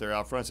he's out there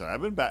out front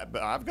saying,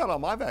 I've got all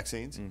my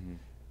vaccines.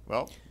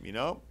 Well,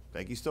 I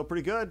think he's still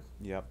pretty good.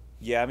 Yep.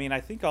 Yeah, I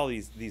think all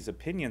these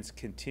opinions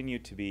continue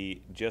to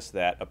be just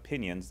that,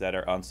 opinions that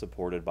are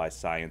unsupported by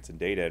science and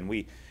data. And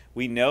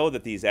we know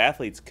that these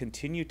athletes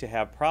continue to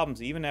have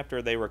problems even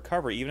after they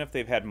recover, even if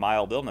they've had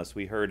mild illness.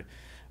 We heard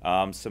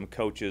some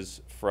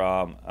coaches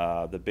from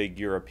the big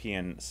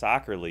European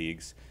soccer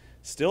leagues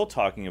still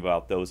talking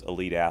about those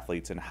elite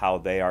athletes and how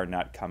they are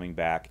not coming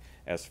back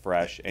as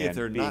fresh. If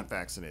they're not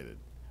vaccinated.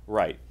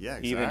 Right. Yeah,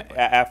 exactly. Even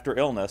after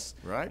illness,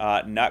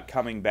 right. Not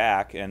coming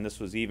back, and this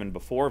was even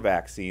before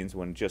vaccines,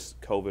 when just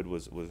COVID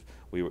was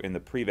we were in the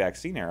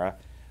pre-vaccine era.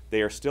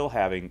 They are still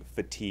having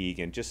fatigue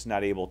and just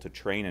not able to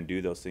train and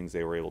do those things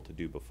they were able to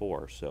do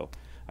before. So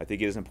I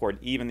think it is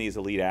important. Even these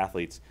elite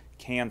athletes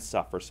can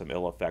suffer some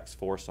ill effects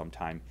for some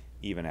time,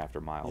 even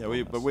after mild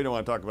illness. But we don't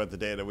want to talk about the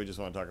data. We just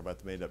want to talk about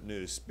the made-up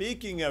news.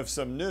 Speaking of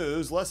some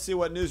news, let's see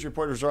what news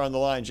reporters are on the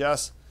line.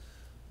 Jess?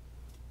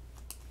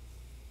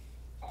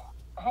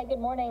 Hi, good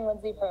morning.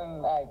 Lindsay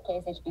from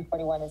KSHB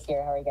 41 is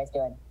here. How are you guys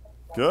doing?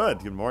 Good.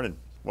 Good morning.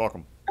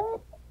 Welcome.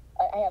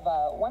 I have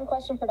one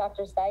question for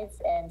Dr. Stites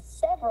and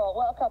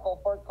a couple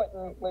for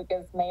Quinton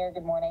Lucas. Mayor,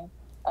 good morning.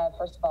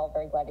 First of all,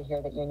 very glad to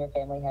hear that you and your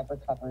family have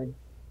recovered.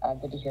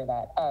 Good to hear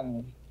that.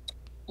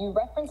 You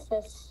referenced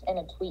this in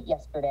a tweet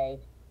yesterday,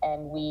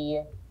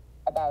 and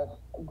about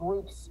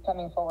groups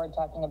coming forward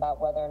talking about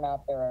whether or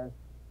not there are,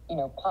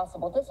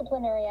 possible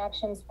disciplinary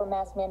actions for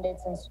mask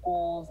mandates in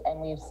schools.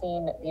 And we've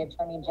seen the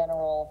Attorney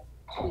General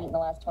tweet in the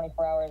last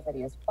 24 hours that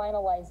he is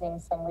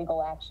finalizing some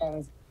legal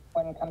actions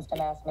when it comes to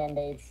mask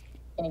mandates.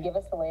 Can you give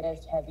us the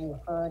latest? Have you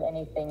heard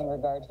anything in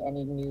regard to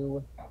any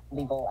new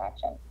legal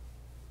action?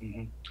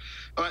 Mm-hmm.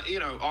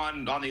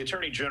 On the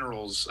Attorney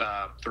General's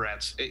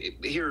threats,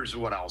 here's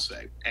what I'll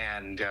say.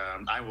 And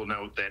I will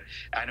note that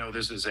I know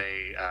this is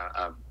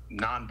a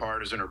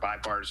nonpartisan or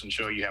bipartisan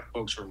show. You have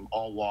folks from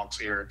all walks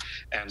here.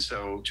 And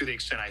so to the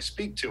extent I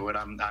speak to it,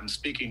 I'm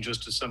speaking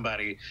just to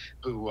somebody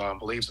who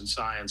believes in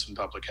science and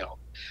public health.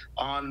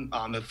 On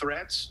the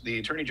threats, the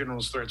Attorney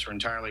General's threats are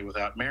entirely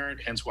without merit,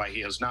 hence why he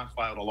has not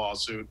filed a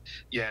lawsuit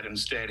yet.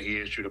 Instead, he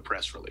issued a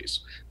press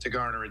release to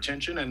garner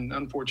attention, and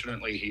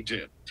unfortunately, he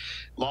did.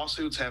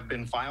 Lawsuits have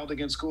been filed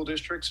against school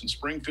districts in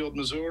Springfield,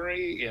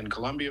 Missouri, in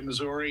Columbia,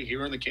 Missouri,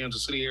 here in the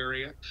Kansas City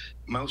area.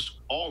 Most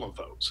all of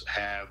those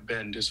have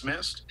been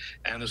dismissed,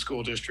 and the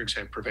school districts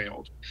have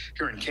prevailed.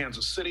 Here in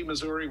Kansas City,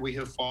 Missouri, we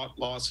have fought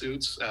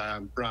lawsuits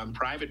from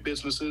private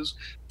businesses,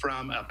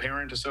 from a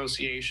parent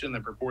association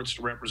that purports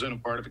to represent a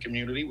part of a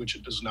community, which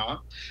it does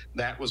not.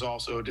 That was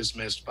also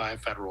dismissed by a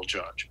federal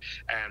judge.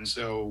 And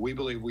so we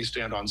believe we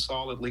stand on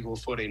solid legal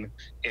footing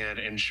in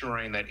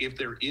ensuring that if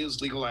there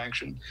is legal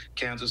action,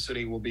 Kansas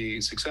City will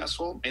be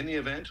successful. In the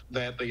event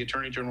that the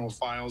Attorney General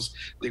files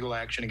legal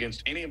action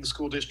against any of the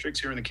school districts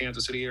here in the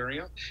Kansas City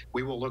area,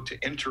 we will look to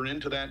enter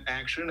into that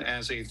action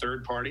as a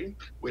third party,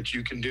 which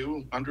you can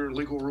do under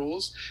legal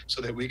rules,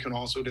 so that we can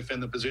also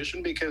defend the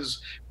position,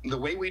 because the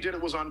way we did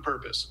it was on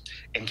purpose.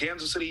 In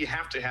Kansas City, you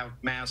have to have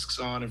masks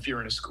on if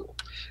you're in a school.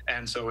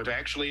 And so it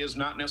actually is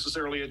not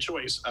necessarily a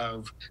choice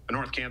of the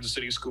North Kansas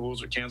City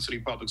schools or Kansas City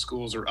public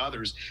schools or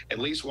others, at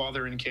least while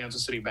they're in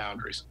Kansas City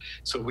boundaries.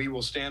 So we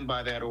will stand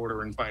by that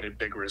order and fight it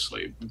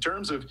vigorously. In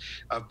terms of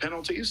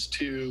penalties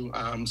to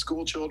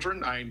school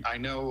children, I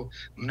know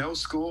no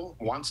school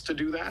wants to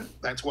do that.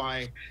 That's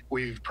why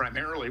we've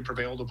primarily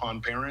prevailed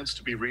upon parents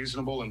to be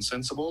reasonable and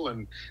sensible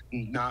and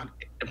not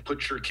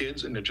put your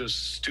kids into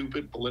just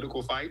stupid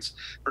political fights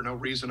for no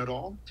reason at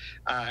all.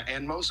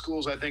 And most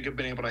schools, I think, have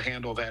been able to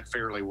handle that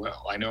fairly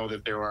well. I know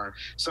that there are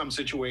some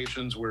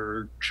situations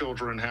where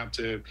children have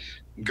to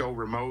go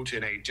remote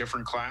in a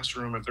different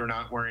classroom if they're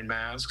not wearing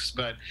masks,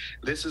 but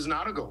this is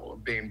not a goal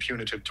of being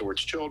punitive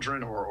towards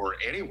children or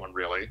anyone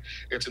really.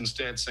 It's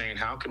instead saying,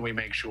 how can we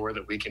make sure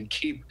that we can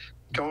keep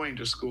going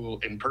to school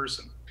in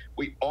person?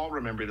 We all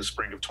remember the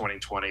spring of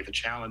 2020, the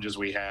challenges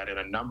we had in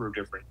a number of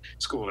different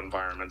school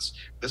environments.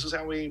 This is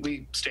how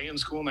we stay in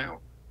school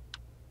now.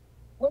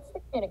 What's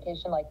the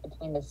communication like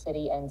between the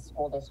city and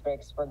school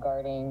districts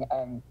regarding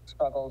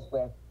struggles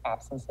with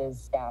absences,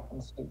 staff,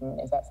 and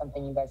student? Is that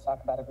something you guys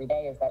talk about every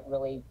day? Is that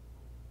really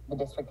the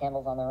district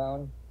handles on their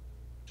own?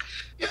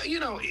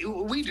 Yeah,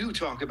 we do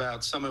talk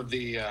about some of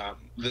the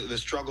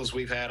struggles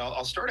we've had.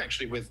 I'll start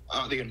actually with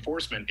the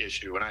enforcement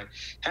issue, and I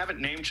haven't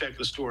name-checked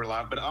the store a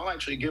lot, but I'll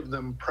actually give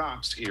them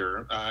props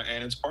here,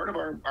 and it's part of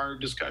our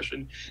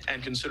discussion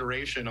and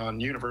consideration on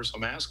universal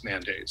mask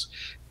mandates.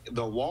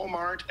 The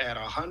Walmart at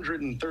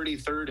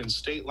 133rd and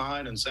State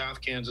Line in South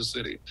Kansas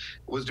City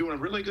was doing a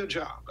really good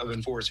job of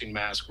enforcing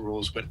mask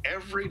rules, but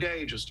every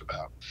day just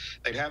about,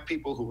 they'd have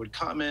people who would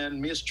come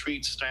in,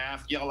 mistreat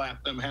staff, yell at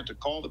them, had to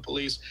call the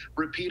police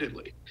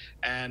repeatedly,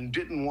 and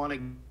didn't want to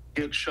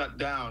get shut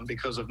down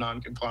because of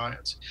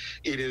noncompliance.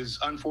 It is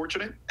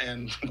unfortunate,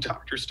 and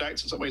Dr.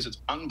 Stites, in some ways, it's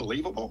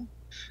unbelievable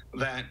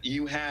that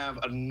you have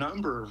a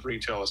number of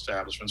retail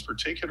establishments,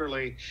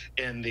 particularly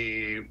in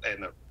the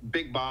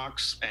big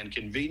box and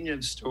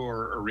convenience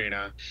store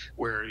arena,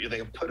 where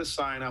they'll put a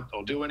sign up,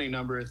 they'll do any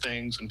number of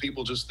things, and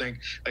people just think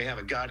they have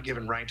a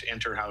God-given right to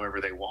enter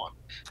however they want,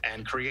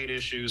 and create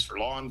issues for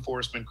law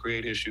enforcement,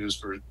 create issues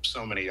for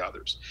so many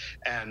others.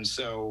 And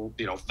so,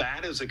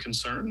 that is a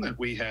concern that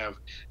we have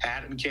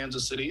had in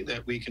Kansas City,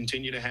 that we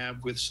continue to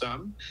have with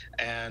some,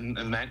 and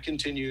that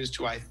continues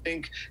to, I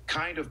think,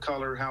 kind of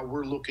color how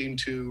we're looking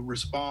to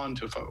respond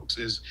to folks.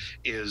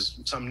 Is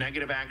some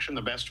negative action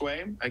the best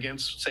way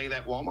against, say,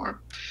 that Walmart,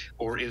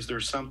 or is there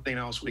something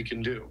else we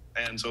can do?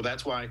 And so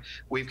that's why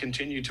we've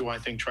continued to, I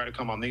think, try to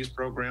come on these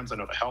programs. I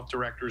know the health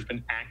director has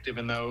been active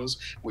in those.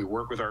 We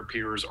work with our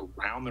peers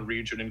around the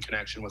region in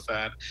connection with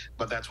that,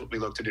 but that's what we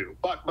look to do.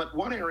 But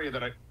one area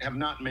that I have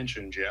not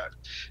mentioned yet,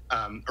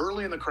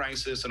 early in the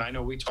crisis, and I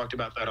know we talked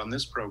about that on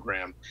this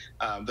program,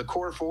 the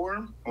core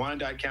four,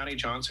 Wyandotte County,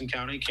 Johnson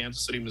County,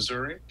 Kansas City,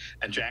 Missouri,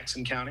 and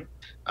Jackson County,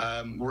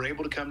 were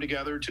able to come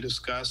together to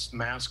discuss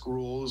mask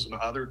rules and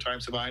other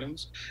types of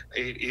items.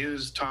 It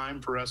is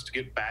time for us to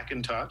get back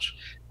in touch.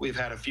 We've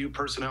had a few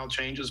personnel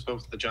changes,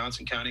 both the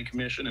Johnson County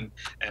Commission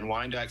and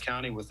Wyandotte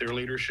County with their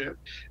leadership.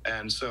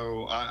 And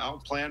so I'll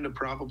plan to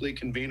probably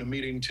convene a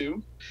meeting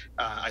too.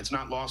 It's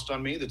not lost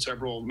on me that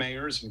several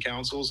mayors and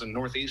councils in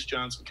Northeast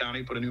Johnson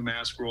County put a new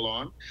mask rule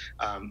on.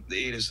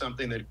 It is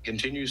something that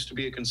continues to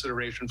be a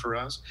consideration for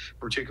us,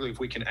 particularly if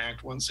we can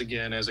act once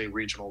again as a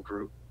regional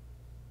group.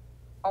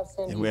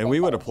 And we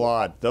would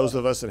applaud. Those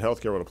of us in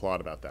healthcare would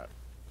applaud about that.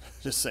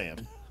 Just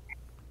saying.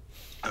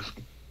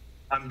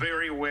 I'm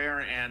very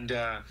aware, and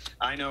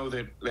I know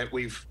that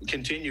we've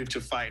continued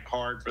to fight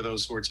hard for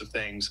those sorts of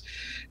things.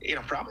 You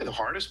know, probably the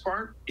hardest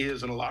part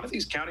is in a lot of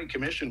these county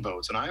commission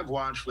votes, and I have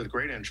watched with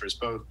great interest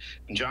both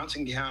in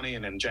Johnson County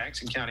and in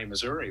Jackson County,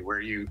 Missouri,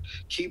 where you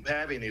keep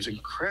having these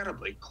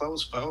incredibly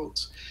close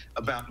votes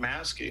about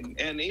masking.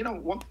 And, you know,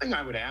 one thing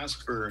I would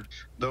ask for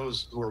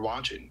those who are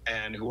watching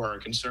and who are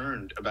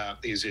concerned about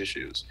these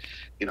issues,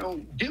 you know,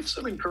 give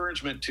some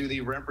encouragement to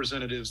the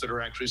representatives that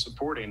are actually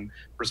supporting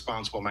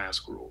responsible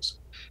mask rules.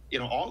 You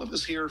know, all of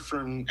us hear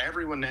from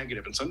everyone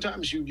negative, and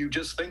sometimes you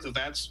just think that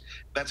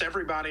that's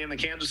everybody in the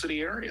Kansas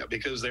City area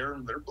because they're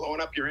blowing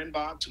up your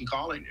inbox and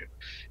calling you.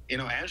 You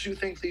know, as you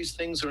think these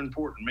things are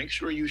important, make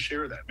sure you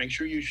share that. Make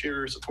sure you share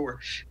your support.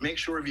 Make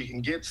sure if you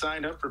can get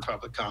signed up for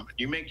public comment,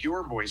 you make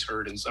your voice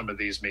heard in some of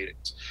these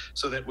meetings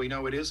so that we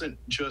know it isn't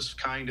just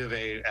kind of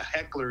a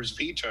heckler's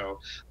veto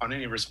on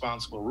any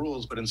responsible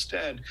rules, but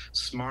instead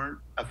smart,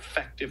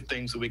 effective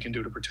things that we can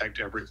do to protect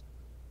everyone.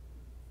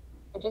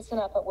 Just to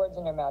not put words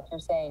in your mouth, you're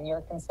saying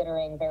you're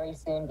considering very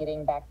soon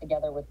getting back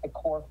together with the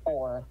core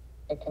four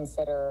to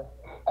consider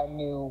a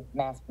new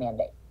mask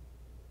mandate.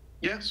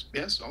 Yes,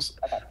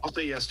 I'll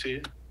say yes to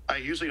you. I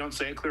usually don't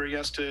say a clear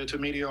yes to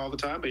media all the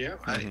time, but yeah,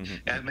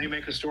 it may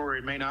make a story,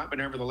 it may not, but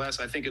nevertheless,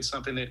 I think it's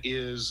something that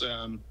is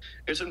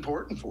it's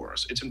important for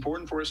us. It's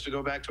important for us to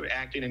go back to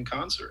acting in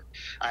concert.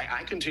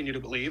 I continue to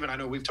believe, and I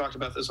know we've talked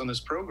about this on this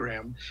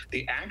program,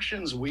 the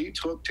actions we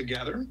took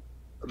together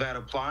that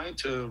apply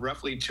to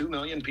roughly 2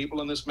 million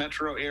people in this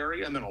metro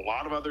area, and then a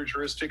lot of other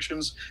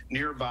jurisdictions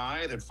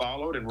nearby that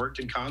followed and worked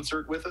in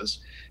concert with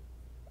us,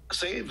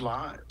 saved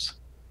lives.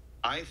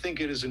 I think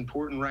it is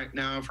important right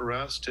now for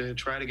us to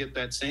try to get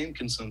that same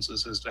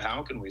consensus as to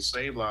how can we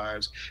save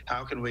lives,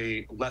 how can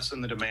we lessen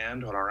the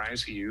demand on our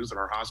ICUs and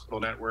our hospital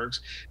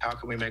networks, how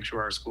can we make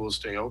sure our schools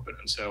stay open.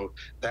 And so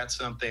that's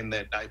something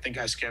that I think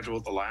I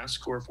scheduled the last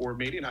Core 4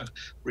 meeting. I'd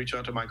reach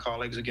out to my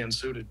colleagues again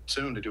soon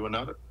to do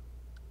another.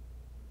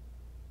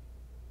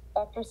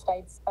 Dr.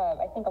 Stites,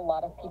 I think a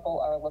lot of people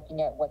are looking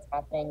at what's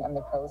happening on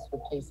the coast with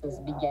cases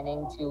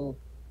beginning to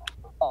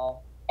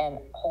fall and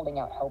holding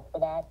out hope for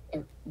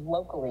that.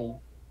 Locally,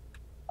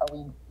 are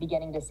we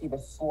beginning to see the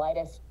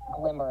slightest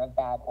glimmer of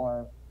that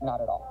or not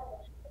at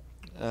all?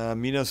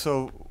 You know,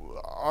 so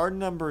our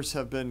numbers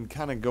have been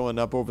kind of going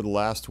up over the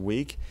last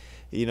week.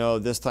 You know,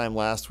 this time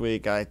last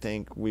week, I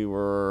think we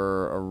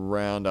were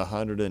around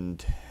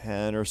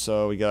 110 or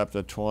so. We got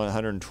up to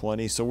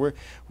 120. So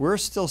we're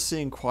still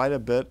seeing quite a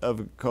bit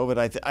of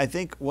COVID. I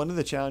think one of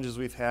the challenges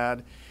we've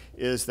had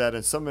is that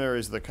in some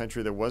areas of the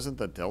country there wasn't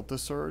the Delta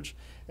surge.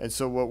 And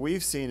so what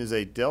we've seen is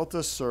a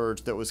Delta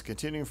surge that was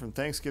continuing from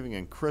Thanksgiving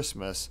and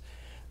Christmas.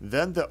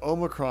 Then the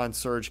Omicron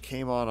surge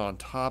came on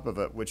top of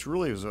it, which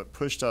really was what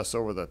pushed us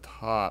over the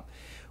top.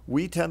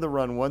 We tend to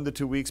run 1 to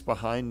 2 weeks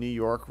behind New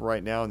York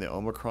right now in the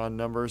Omicron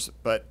numbers,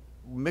 but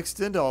mixed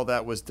into all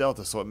that was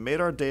Delta, so it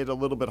made our data a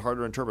little bit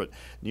harder to interpret.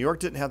 New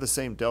York didn't have the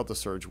same Delta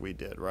surge we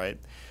did, right?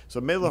 So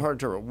it made it a little hard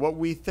to interpret. What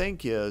we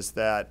think is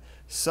that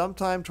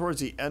sometime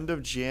towards the end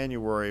of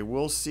January,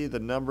 we'll see the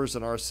numbers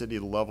in our city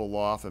level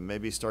off and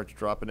maybe start to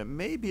drop, and it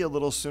may be a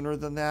little sooner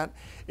than that.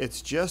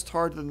 It's just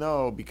hard to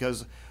know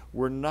because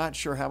we're not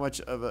sure how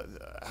much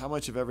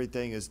of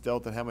everything is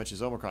Delta and how much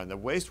is Omicron. The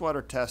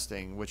wastewater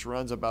testing, which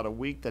runs about a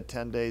week to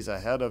 10 days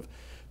ahead of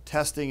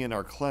testing in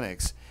our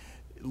clinics,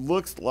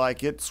 looks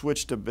like it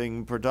switched to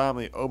being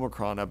predominantly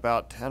Omicron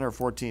about 10 or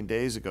 14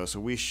 days ago. So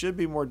we should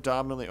be more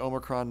dominantly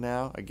Omicron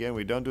now. Again,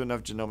 we don't do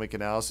enough genomic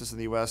analysis in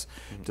the U.S.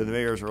 To the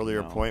mayor's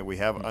earlier point, we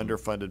have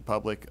underfunded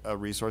public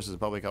resources in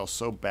public health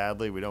so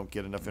badly we don't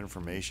get enough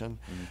information.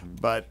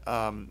 But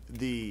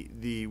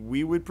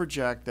we would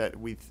project that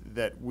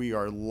we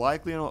are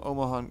likely in an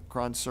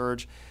Omicron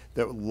surge,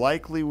 that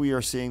likely we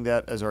are seeing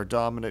that as our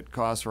dominant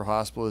cause for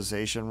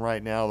hospitalization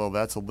right now, though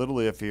that's a little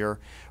iffier.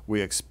 We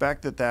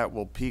expect that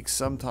will peak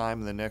sometime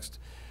in the next,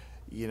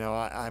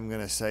 I'm going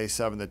to say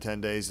 7 to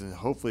 10 days and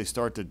hopefully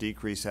start to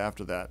decrease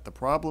after that. The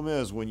problem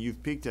is when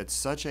you've peaked at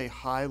such a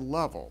high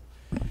level,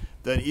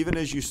 then even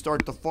as you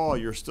start to fall,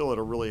 you're still at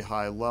a really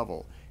high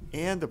level.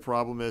 And the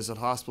problem is that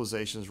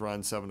hospitalizations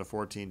run 7 to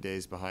 14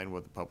 days behind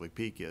what the public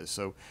peak is.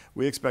 So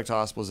we expect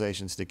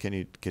hospitalizations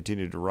to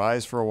continue to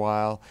rise for a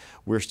while.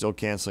 We're still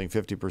canceling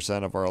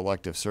 50% of our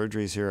elective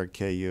surgeries here at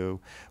KU.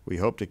 We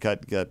hope to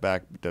get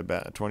back to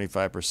about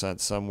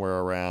 25% somewhere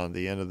around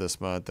the end of this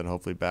month, and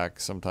hopefully back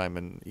sometime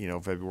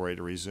in February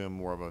to resume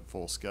more of a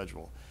full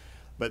schedule.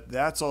 But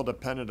that's all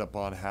dependent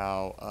upon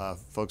how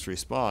folks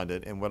respond.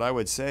 And what I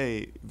would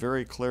say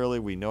very clearly,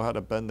 we know how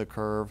to bend the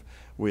curve.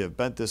 We have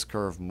bent this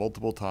curve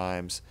multiple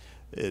times.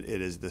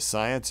 The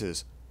science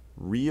is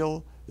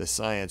real. The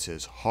science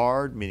is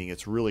hard, meaning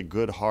it's really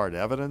good, hard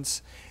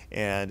evidence.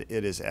 And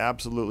it is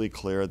absolutely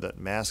clear that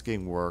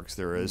masking works.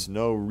 There is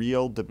no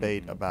real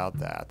debate about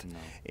that. No.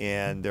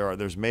 And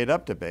there's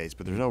made-up debates,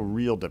 but there's no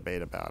real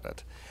debate about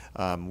it.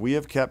 We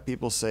have kept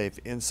people safe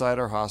inside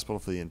our hospital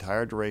for the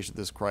entire duration of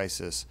this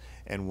crisis.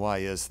 And why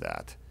is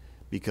that?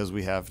 because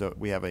we have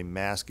a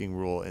masking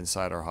rule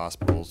inside our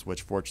hospitals,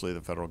 which fortunately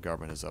the federal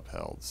government has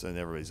upheld, and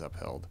everybody's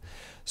upheld.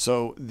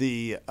 So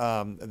the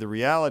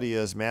reality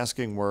is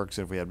masking works.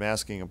 If we had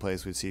masking in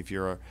place, we'd see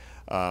fewer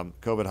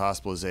COVID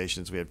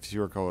hospitalizations. We had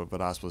fewer COVID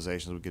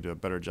hospitalizations. We could do a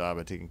better job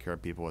at taking care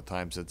of people with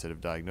time-sensitive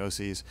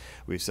diagnoses.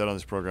 We've said on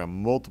this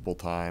program multiple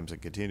times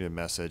and continue to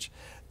message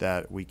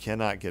that we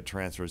cannot get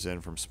transfers in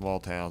from small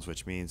towns,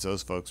 which means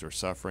those folks are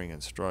suffering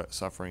and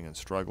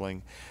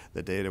struggling.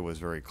 The data was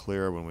very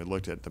clear when we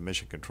looked at the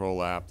Mission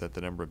Control app that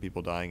the number of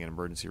people dying in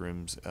emergency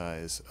rooms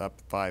is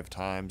up 5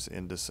 times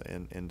in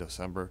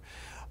December.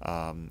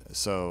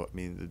 So, I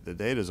mean, the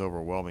data is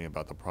overwhelming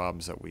about the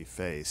problems that we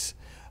face,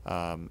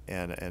 and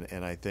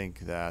I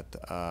think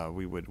that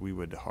we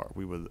would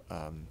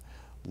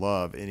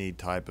love any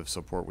type of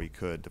support we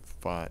could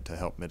to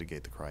help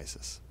mitigate the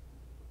crisis.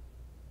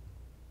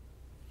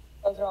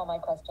 Those are all my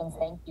questions.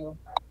 Thank you.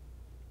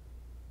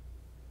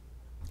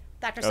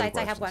 Dr. Stites,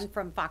 I have one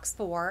from Fox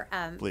 4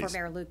 for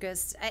Mayor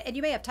Lucas. And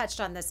you may have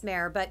touched on this,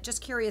 Mayor, but just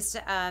curious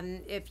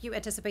if you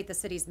anticipate the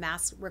city's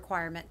mask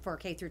requirement for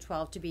K through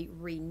 12 to be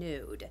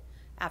renewed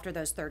after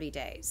those 30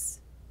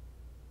 days.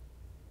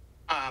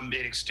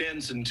 It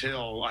extends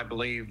until, I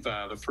believe,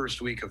 the first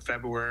week of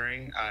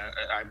February.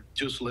 I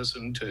just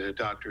listened to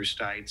Dr.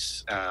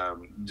 Stites'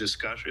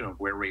 discussion of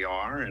where we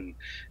are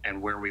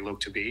and where we look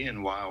to be.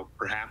 And while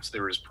perhaps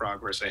there is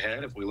progress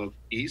ahead, if we look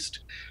east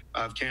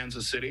of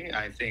Kansas City,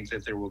 I think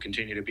that there will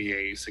continue to be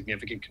a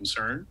significant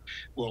concern.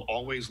 We'll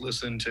always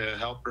listen to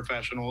health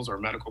professionals or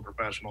medical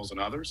professionals and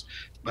others,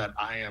 but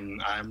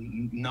I'm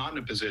not in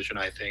a position,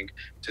 I think,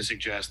 to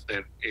suggest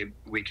that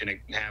we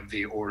can have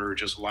the order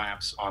just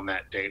lapse on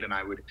that date. And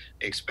I would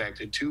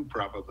expect it to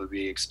probably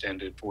be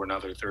extended for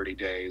another 30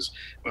 days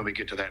when we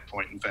get to that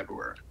point in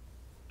February.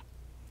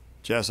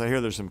 Jess, I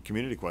hear there's some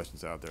community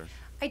questions out there.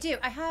 I do.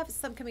 I have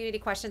some community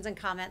questions and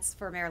comments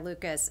for Mayor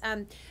Lucas.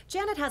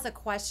 Janet has a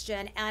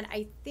question, and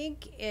I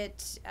think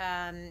it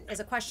is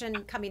a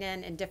question coming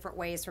in different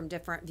ways from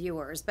different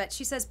viewers. But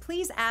she says,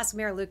 please ask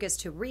Mayor Lucas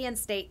to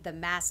reinstate the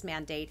mask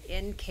mandate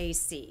in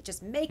KC.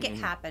 Just make it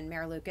happen,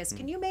 Mayor Lucas.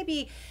 Can you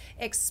maybe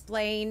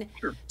explain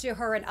to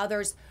her and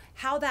others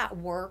how that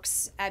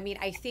works? I mean,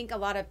 I think a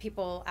lot of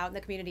people out in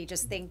the community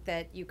just think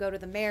that you go to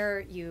the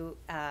mayor, you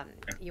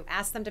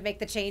ask them to make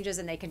the changes,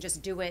 and they can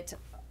just do it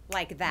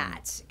like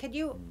that. Can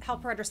you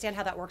help her understand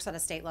how that works on a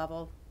state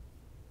level?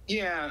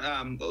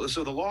 Yeah,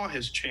 so the law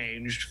has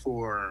changed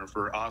for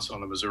us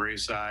on the Missouri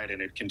side,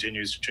 and it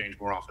continues to change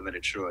more often than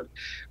it should.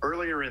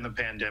 Earlier in the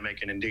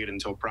pandemic, and indeed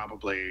until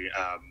probably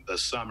the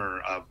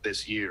summer of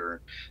this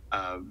year,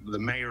 the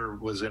mayor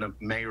was in a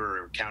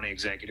mayor, county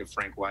executive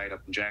Frank White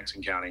up in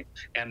Jackson County,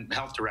 and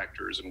health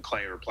directors in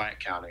Clay or Platte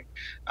County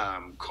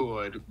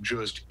could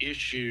just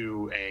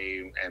issue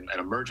an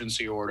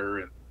emergency order,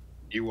 and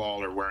you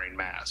all are wearing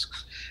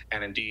masks.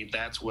 And indeed,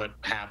 that's what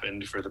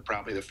happened for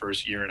probably the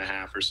first year and a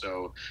half or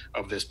so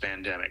of this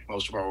pandemic.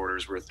 Most of our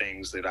orders were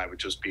things that I would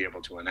just be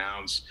able to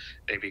announce.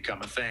 They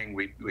become a thing.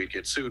 We'd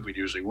get sued. We'd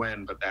usually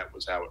win, but that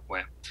was how it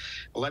went.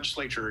 The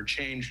legislature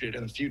changed it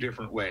in a few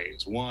different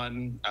ways.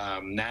 One,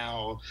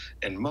 now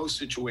in most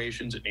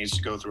situations, it needs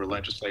to go through a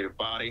legislative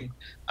body.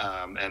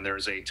 And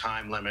there's a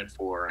time limit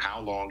for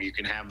how long you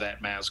can have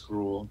that mask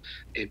rule.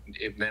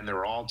 Then there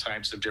are all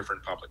types of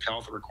different public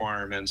health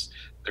requirements.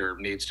 There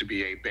needs to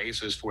be a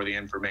basis for the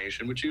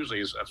information, which usually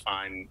is a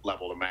fine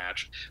level to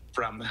match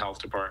from the health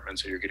department.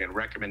 So you're getting a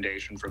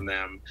recommendation from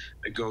them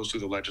that goes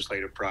through the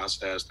legislative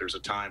process. There's a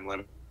time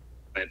limit.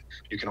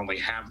 You can only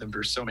have them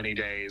for so many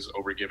days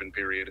over a given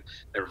period.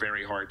 They're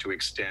very hard to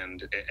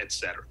extend, et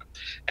cetera.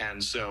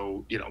 And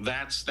so,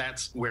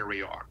 that's where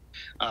we are.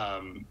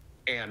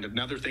 And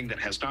another thing that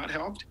has not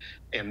helped,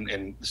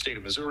 in the state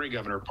of Missouri,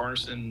 Governor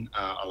Parson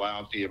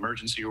allowed the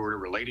emergency order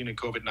relating to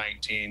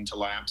COVID-19 to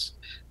lapse.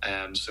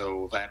 And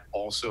so that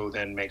also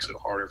then makes it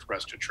harder for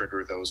us to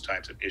trigger those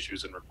types of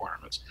issues and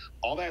requirements.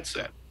 All that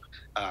said,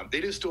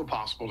 it is still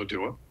possible to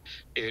do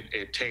it.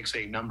 It takes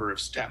a number of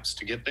steps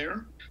to get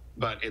there,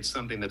 but it's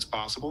something that's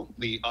possible.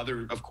 The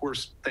other, of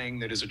course, thing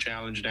that is a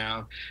challenge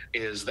now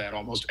is that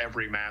almost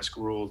every mask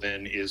rule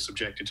then is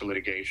subjected to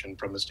litigation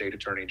from the state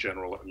attorney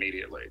general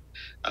immediately.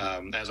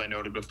 As I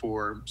noted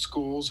before,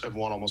 schools have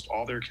won almost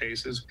all their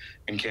cases.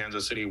 In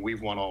Kansas City,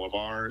 we've won all of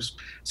ours.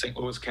 St.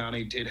 Louis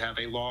County did have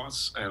a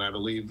loss, and I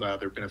believe there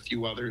have been a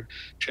few other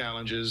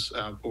challenges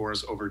for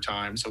us over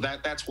time. So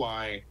that's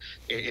why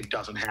it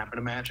doesn't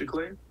happen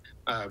magically.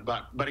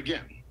 But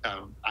again,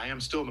 I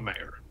am still the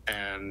mayor,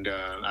 and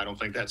I don't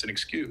think that's an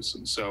excuse.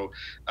 And so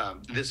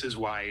this is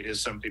why it is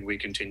something we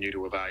continue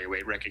to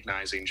evaluate,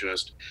 recognizing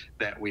just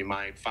that we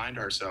might find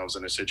ourselves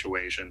in a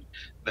situation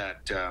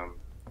that,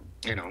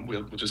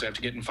 we'll just have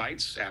to get in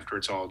fights after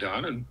it's all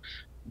done. And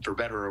for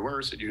better or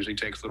worse, it usually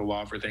takes a little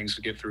while for things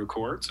to get through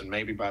courts. And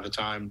maybe by the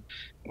time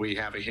we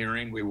have a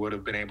hearing, we would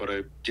have been able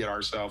to get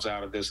ourselves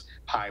out of this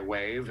high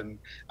wave. And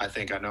I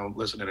know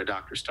listening to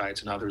Dr.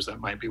 Stites and others, that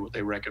might be what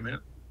they recommend.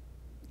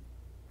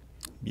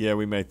 Yeah,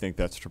 we may think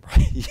that's true.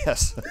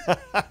 Yes.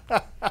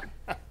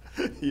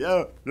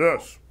 Yeah.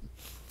 Yes.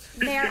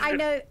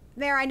 Mayor,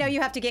 Mayor, I know you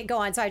have to get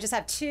going, so I just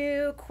have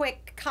two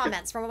quick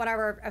comments from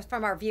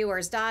our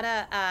viewers.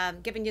 Donna,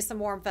 giving you some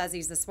warm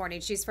fuzzies this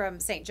morning. She's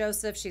from St.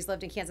 Joseph. She's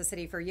lived in Kansas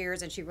City for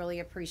years, and she really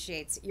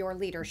appreciates your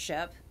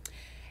leadership.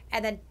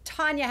 And then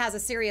Tanya has a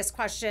serious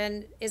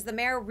question. Is the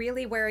mayor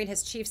really wearing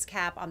his Chiefs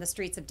cap on the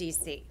streets of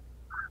D.C.?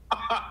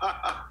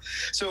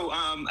 So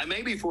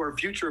maybe for a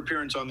future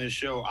appearance on this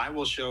show, I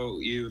will show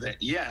you that,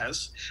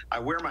 yes, I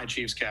wear my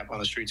Chiefs cap on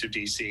the streets of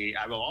D.C.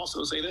 I will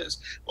also say this.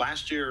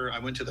 Last year, I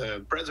went to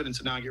the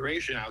president's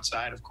inauguration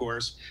outside, of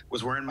course,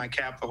 was wearing my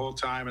cap the whole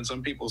time. And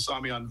some people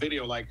saw me on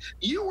video like,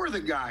 you were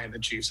the guy in the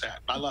Chiefs hat.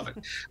 I love it.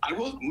 I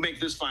will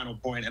make this final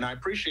point, and I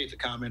appreciate the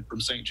comment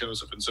from St.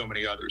 Joseph and so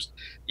many others.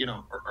 You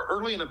know,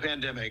 early in the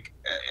pandemic,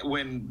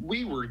 when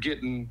we were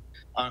getting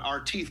our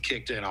teeth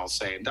kicked in, I'll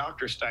say, and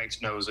Dr.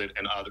 Stites knows it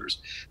and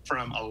others,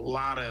 from a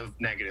lot of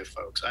negative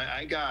folks.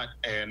 I got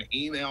an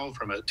email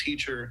from a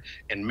teacher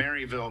in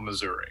Maryville,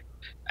 Missouri,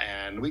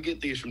 and we get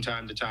these from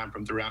time to time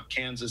from throughout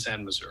Kansas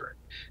and Missouri.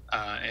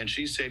 And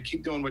she said,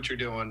 keep doing what you're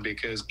doing,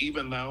 because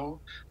even though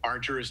our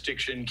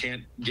jurisdiction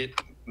can't get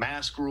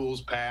mask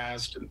rules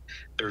passed, and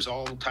there's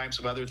all types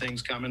of other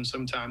things coming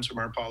sometimes from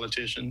our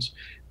politicians,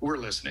 we're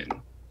listening.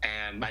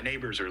 And my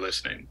neighbors are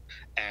listening,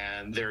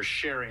 and they're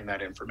sharing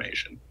that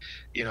information.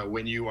 You know,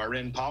 when you are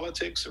in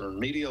politics or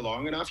media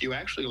long enough, you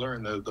actually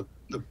learn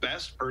the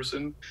best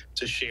person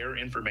to share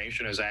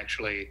information is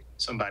actually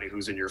somebody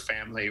who's in your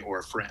family or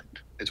a friend.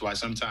 It's why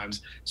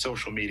sometimes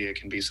social media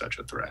can be such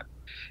a threat.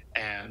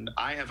 And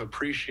I have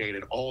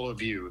appreciated all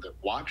of you that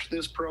watch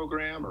this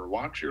program or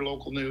watch your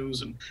local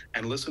news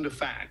and listen to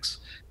facts,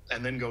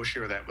 and then go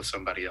share that with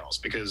somebody else.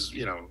 Because,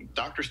 you know,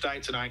 Dr.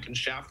 Stites and I can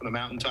shout from the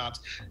mountaintops,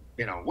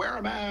 you know, wear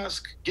a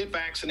mask, get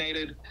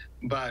vaccinated.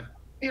 But,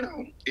 you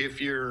know,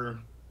 if your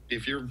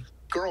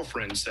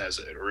girlfriend says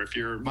it, or if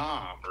your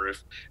mom, or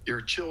if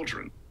your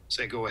children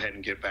say go ahead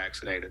and get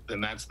vaccinated, then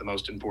that's the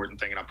most important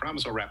thing. And I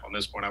promise I'll wrap on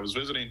this point. I was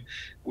visiting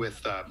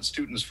with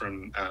students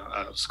from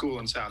a school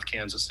in South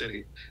Kansas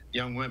City,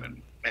 young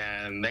women,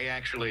 and they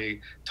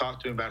actually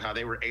talked to me about how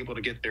they were able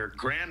to get their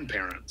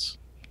grandparents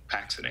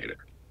vaccinated.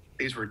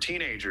 These were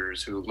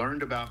teenagers who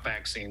learned about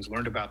vaccines,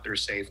 learned about their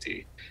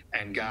safety,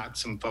 and got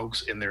some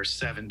folks in their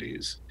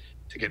 70s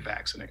to get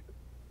vaccinated.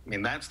 I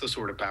mean, that's the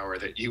sort of power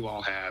that you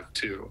all have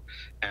too.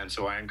 And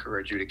so I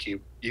encourage you to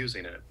keep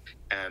using it.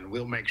 And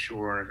we'll make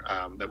sure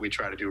that we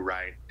try to do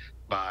right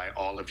by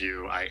all of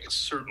you. I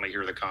certainly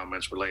hear the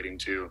comments relating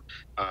to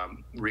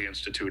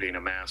reinstituting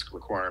a mask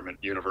requirement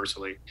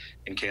universally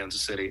in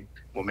Kansas City.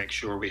 We'll make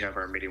sure we have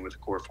our meeting with the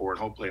Core 4, and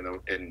hopefully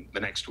in the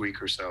next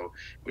week or so,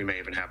 we may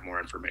even have more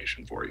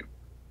information for you.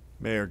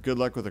 Mayor, good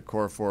luck with the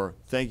Core 4.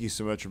 Thank you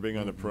so much for being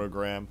on the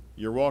program.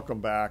 You're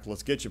welcome back.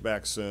 Let's get you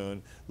back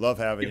soon. Love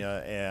having you,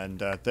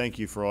 and thank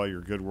you for all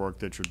your good work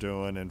that you're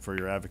doing and for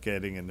your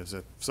advocating. And as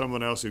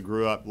someone else who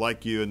grew up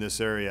like you in this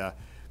area,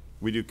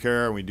 we do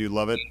care and we do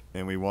love it,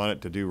 and we want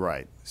it to do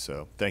right.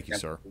 So thank you,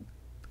 sir.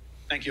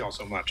 Thank you all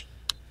so much.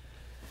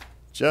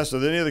 Jess, are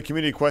there any other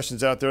community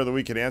questions out there that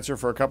we could answer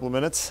for a couple of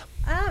minutes?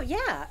 Oh,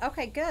 yeah.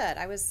 Okay, good.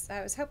 I was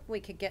hoping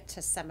we could get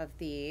to some of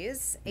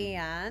these.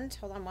 And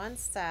hold on one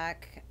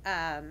sec.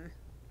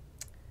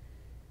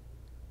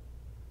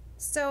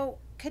 So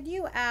can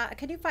you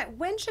find,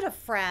 when should a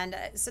friend,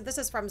 so this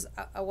is from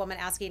a woman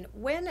asking,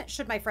 when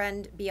should my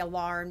friend be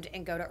alarmed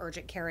and go to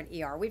urgent care and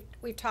ER?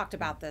 We've talked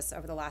about this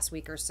over the last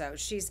week or so.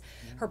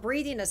 Her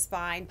breathing is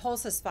fine,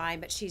 pulse is fine,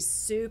 but she's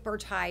super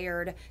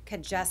tired,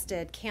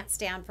 congested, can't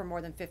stand for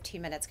more than 15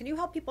 minutes. Can you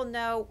help people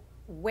know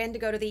when to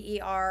go to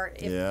the ER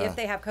if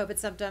they have COVID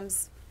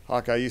symptoms?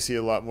 Hawkeye, you see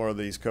a lot more of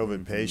these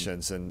COVID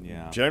patients, and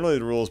generally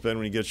the rule's been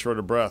when you get short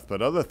of breath,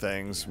 but other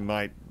things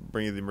might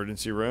bring you to the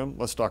emergency room.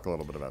 Let's talk a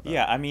little bit about that.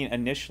 Yeah, I mean,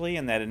 initially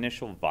in that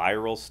initial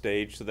viral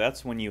stage, so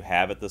that's when you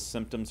have it, the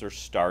symptoms are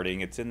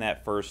starting. It's in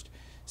that first,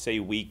 say,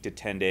 week to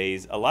 10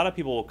 days. A lot of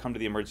people will come to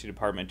the emergency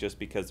department just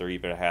because they're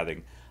either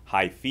having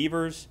high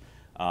fevers,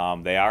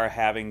 they are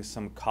having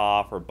some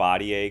cough or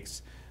body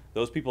aches.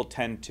 Those people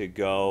tend to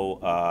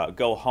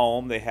go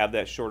home. They have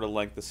that shorter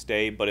length of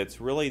stay, but it's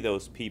really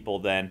those people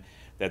then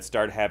that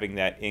start having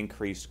that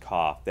increased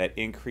cough, that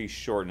increased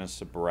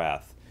shortness of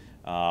breath,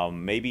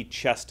 maybe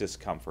chest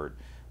discomfort.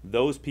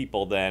 Those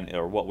people then,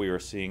 or what we were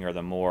seeing, are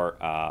the more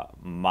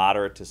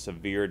moderate to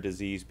severe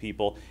disease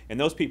people. And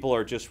those people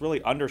are just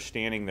really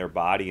understanding their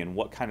body and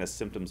what kind of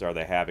symptoms are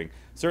they having.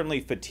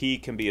 Certainly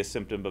fatigue can be a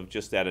symptom of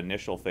just that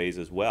initial phase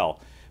as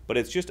well. But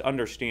it's just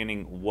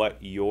understanding what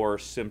your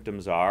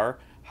symptoms are,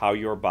 how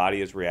your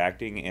body is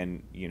reacting,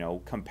 and, you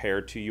know,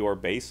 compared to your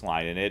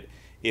baseline. And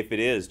if it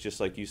is, just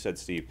like you said,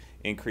 Steve,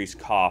 increased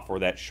cough or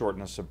that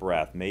shortness of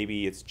breath,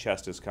 maybe it's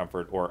chest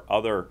discomfort or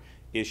other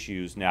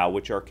issues now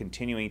which are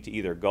continuing to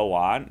either go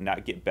on,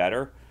 not get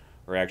better,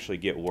 or actually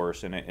get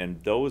worse. And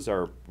those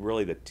are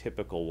really the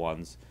typical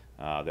ones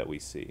that we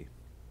see.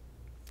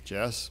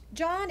 Jess?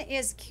 John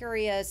is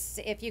curious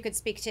if you could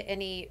speak to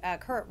any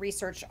current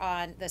research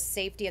on the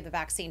safety of the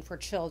vaccine for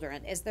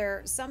children. Is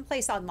there some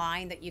place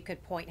online that you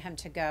could point him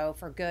to go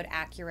for good,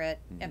 accurate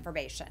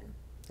information?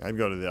 I'd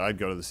go to the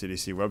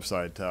CDC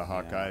website,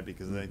 Hawkeye,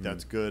 because I think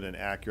that's good and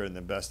accurate and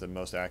the best and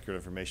most accurate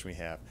information we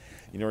have.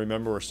 You know,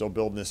 remember, we're still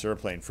building this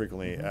airplane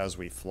frequently as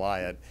we fly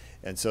it,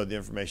 and so the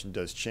information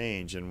does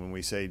change. And when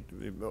we say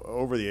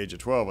over the age of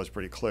 12, it's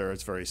pretty clear.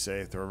 It's very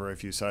safe. There are very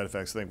few side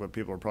effects. I think what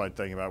people are probably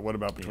thinking about, what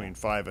about between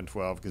 5 and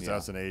 12, because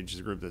that's an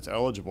age group that's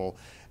eligible,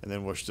 and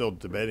then we're still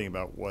debating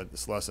about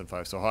what's less than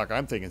 5. So, Hawk,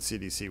 I'm thinking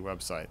CDC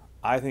website.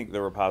 I think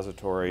the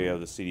repository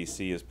of the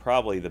CDC is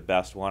probably the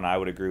best one. I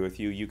would agree with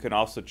you. You can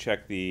also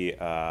check the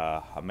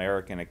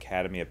American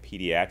Academy of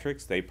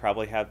Pediatrics. They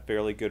probably have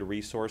fairly good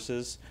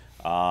resources.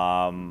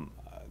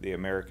 The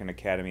American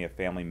Academy of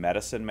Family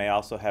Medicine may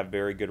also have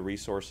very good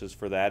resources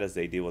for that, as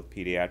they deal with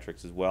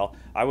pediatrics as well.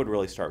 I would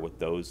really start with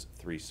those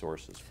 3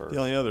 sources first. The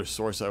only other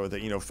source I would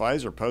think, you know,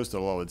 Pfizer posted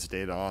all of its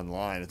data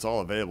online. It's all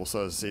available,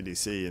 so does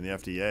CDC and the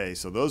FDA.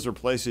 So those are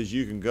places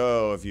you can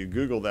go. If you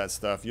Google that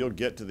stuff, you'll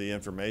get to the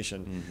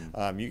information.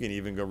 You can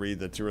even go read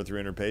the 200 or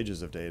 300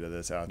 pages of data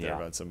that's out there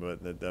about some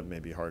of it that may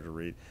be hard to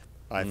read.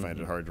 I find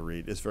it hard to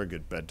read. It's very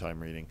good bedtime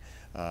reading.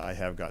 I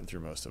have gotten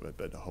through most of it,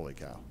 but holy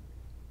cow.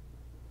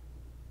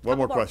 One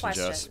more question,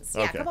 Jess.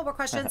 Yeah, a couple more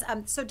questions.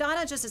 So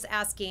Donna just is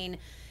asking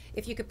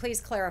if you could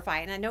please clarify,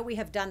 and I know we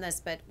have done this,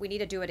 but we need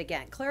to do it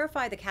again.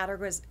 Clarify the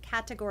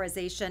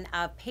categorization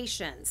of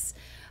patients.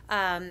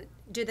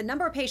 Do the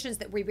number of patients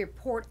that we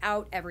report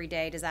out every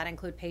day, does that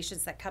include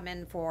patients that come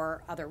in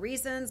for other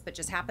reasons but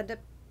just happen to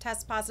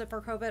test positive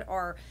for COVID?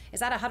 Or is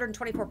that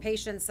 124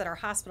 patients that are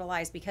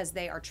hospitalized because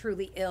they are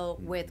truly ill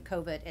with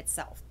COVID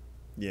itself?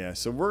 Yeah,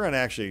 so we're going to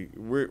actually,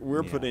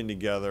 we're putting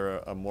together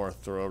a more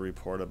thorough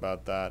report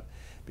about that,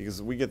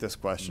 because we get this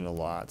question a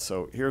lot.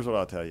 So here's what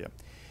I'll tell you.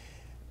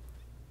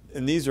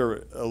 And these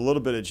are a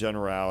little bit of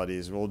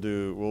generalities.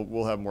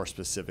 We'll have more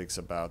specifics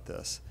about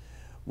this.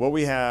 What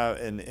we have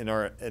in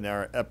our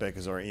EPIC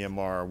is our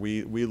EMR.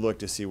 We look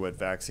to see what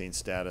vaccine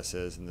status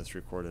is, and that's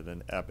recorded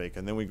in EPIC.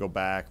 And then we go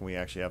back and we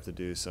actually have to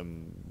do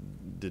some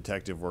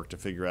detective work to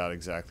figure out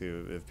exactly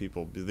if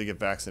they get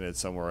vaccinated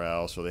somewhere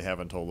else, or they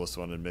haven't told us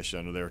on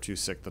admission, or they were too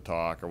sick to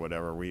talk, or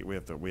whatever. We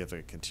have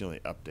to continually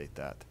update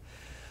that.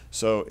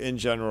 So in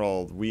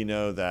general, we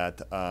know that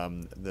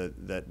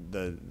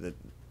the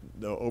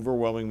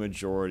overwhelming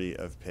majority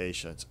of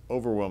patients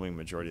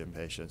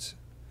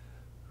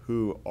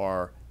who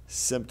are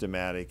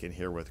symptomatic and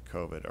here with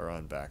COVID are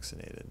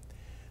unvaccinated.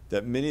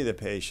 That many of the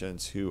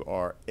patients who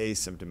are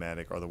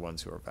asymptomatic are the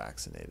ones who are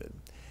vaccinated.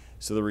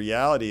 So the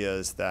reality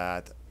is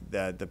that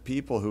the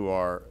people who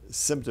are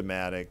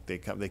symptomatic, they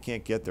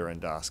can't get their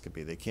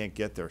endoscopy, they can't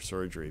get their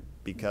surgery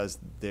because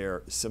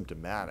they're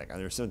symptomatic, and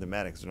they're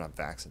symptomatic because they're not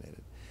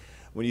vaccinated.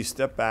 When you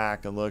step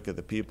back and look at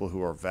the people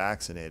who are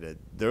vaccinated,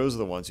 those are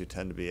the ones who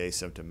tend to be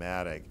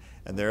asymptomatic,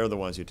 and they're the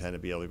ones who tend to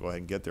be able to go ahead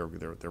and get their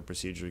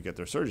procedure, get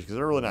their surgery, because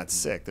they're really not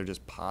sick, they're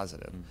just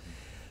positive.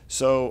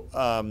 So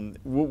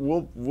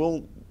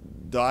we'll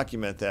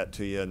document that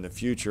to you in the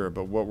future,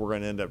 but what we're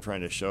going to end up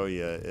trying to show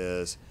you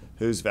is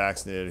who's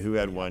vaccinated, who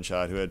had 1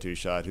 shot, who had 2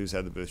 shots, who's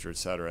had the booster, et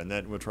cetera. And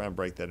then we'll try and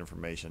break that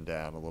information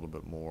down a little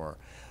bit more.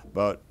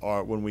 But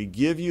when we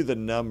give you the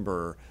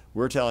number,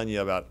 we're telling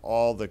you about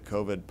all the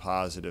COVID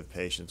positive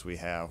patients we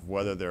have,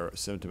 whether they're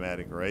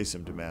symptomatic or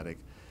asymptomatic.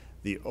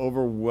 The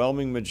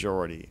overwhelming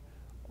majority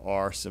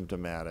are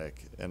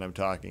symptomatic, and I'm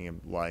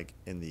talking like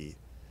in the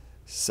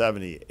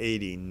 70,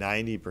 80,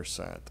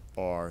 90%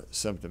 are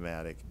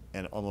symptomatic,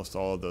 and almost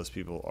all of those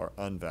people are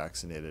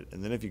unvaccinated.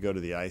 And then if you go to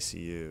the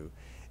ICU,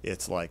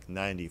 it's like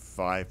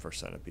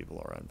 95% of people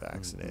are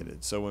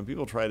unvaccinated. So when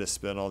people try to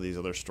spin all these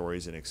other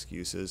stories and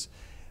excuses,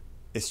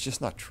 it's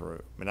just not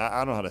true. I mean, I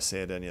don't know how to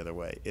say it any other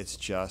way. It's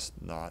just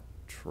not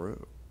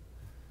true.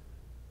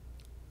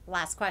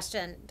 Last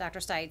question, Dr.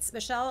 Stites.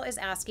 Michelle is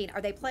asking, are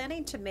they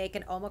planning to make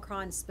an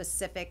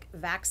Omicron-specific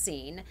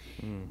vaccine?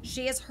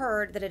 She has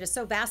heard that it is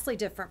so vastly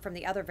different from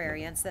the other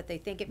variants that they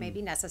think it may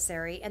be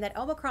necessary, and that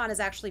Omicron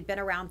has actually been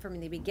around from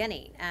the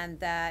beginning, and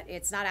that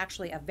it's not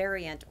actually a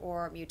variant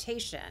or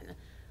mutation.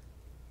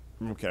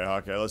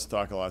 Okay, let's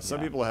talk a lot.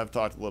 Some people have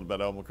talked a little bit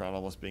about Omicron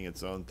almost being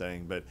its own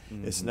thing, but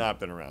it's not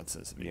been around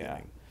since the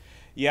beginning.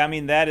 Yeah, I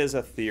mean, that is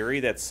a theory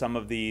that some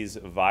of these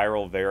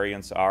viral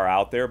variants are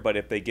out there, but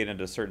if they get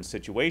into certain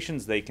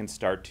situations, they can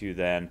start to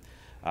then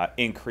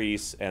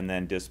increase and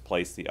then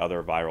displace the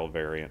other viral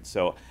variants.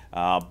 So,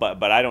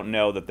 but I don't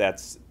know that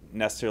that's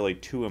necessarily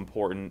too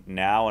important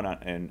now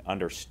in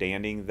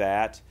understanding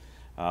that.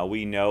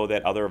 We know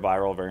that other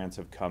viral variants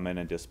have come in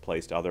and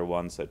displaced other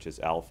ones, such as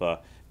Alpha,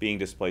 being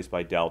displaced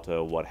by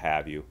Delta, what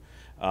have you.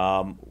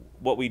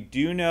 What we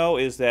do know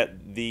is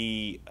that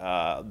the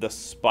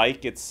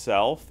spike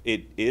itself,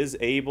 it is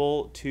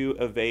able to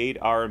evade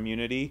our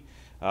immunity,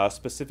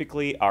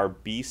 specifically our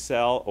B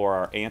cell or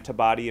our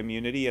antibody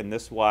immunity, and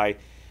this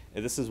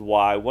is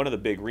why one of the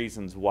big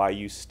reasons why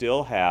you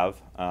still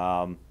have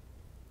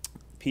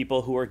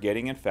people who are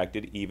getting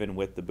infected even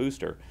with the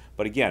booster.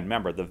 But again,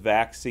 remember, the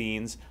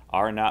vaccines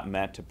are not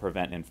meant to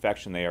prevent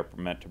infection, they are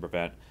meant to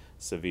prevent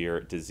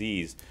severe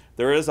disease.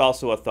 There is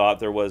also a thought,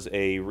 there was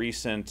a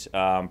recent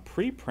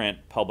preprint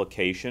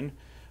publication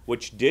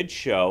which did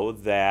show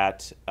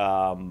that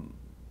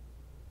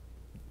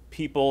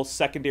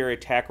secondary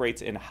attack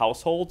rates in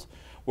households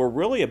were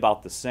really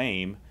about the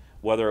same,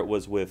 whether it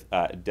was with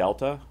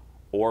Delta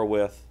or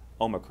with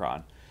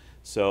Omicron.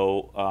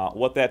 So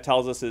what that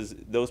tells us is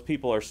those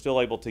people are still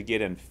able to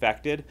get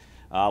infected.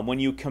 When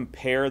you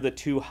compare the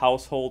two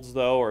households,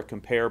 though, or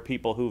compare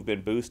people who've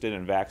been boosted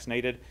and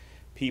vaccinated,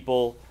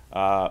 people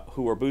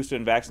who were boosted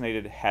and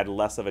vaccinated had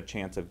less of a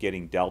chance of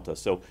getting Delta.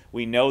 So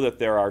we know that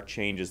there are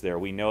changes there.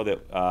 We know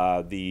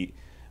that the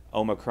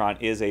Omicron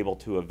is able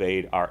to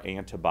evade our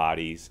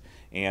antibodies.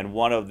 And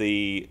one of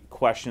the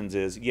questions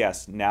is,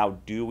 yes, now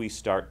do we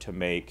start to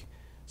make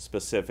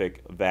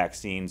specific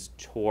vaccines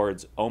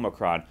towards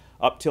Omicron?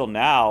 Up till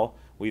now,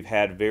 we've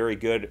had very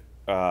good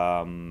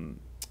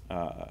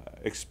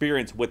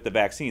experience with the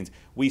vaccines.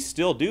 We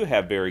still do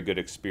have very good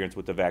experience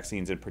with the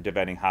vaccines in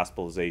preventing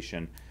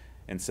hospitalization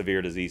and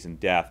severe disease and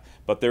death.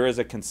 But there is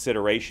a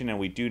consideration, and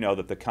we do know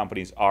that the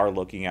companies are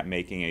looking at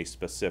making a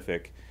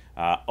specific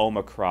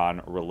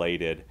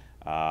Omicron-related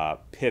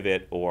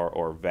pivot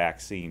or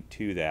vaccine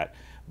to that.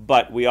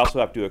 But we also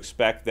have to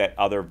expect that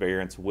other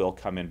variants will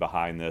come in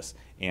behind this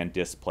and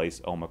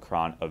displace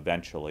Omicron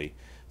eventually.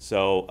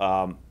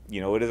 So,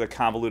 it is a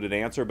convoluted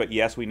answer, but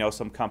yes, we know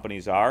some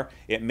companies are.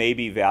 It may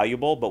be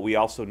valuable, but we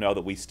also know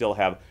that we still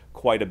have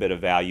quite a bit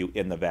of value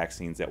in the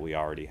vaccines that we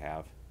already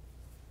have.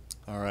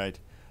 All right.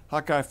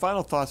 Hawkeye,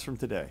 final thoughts from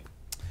today.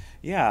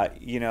 Yeah,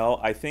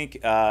 I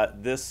think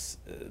this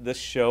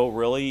show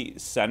really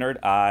centered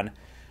on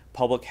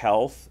public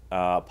health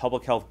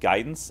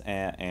guidance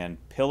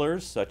and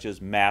pillars such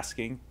as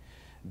masking,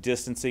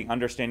 distancing,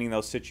 understanding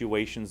those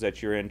situations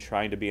that you're in,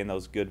 trying to be in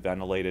those good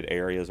ventilated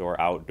areas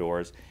or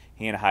outdoors,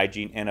 hand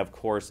hygiene, and of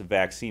course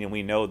vaccine. And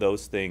we know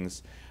those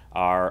things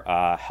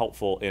are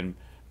helpful in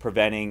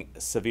preventing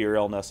severe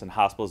illness and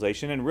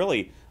hospitalization, and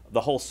really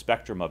the whole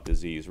spectrum of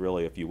disease,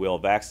 really, if you will.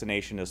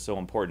 Vaccination is so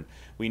important.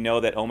 We know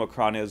that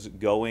Omicron is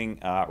going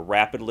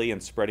rapidly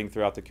and spreading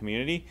throughout the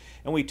community,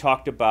 and we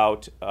talked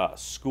about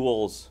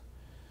schools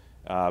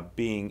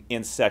being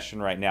in session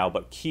right now,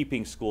 but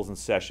keeping schools in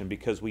session,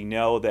 because we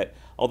know that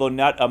although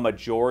not a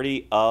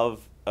majority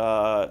of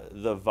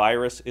the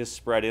virus is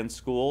spread in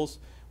schools,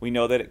 we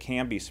know that it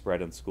can be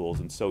spread in schools.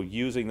 And so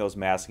using those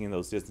masking and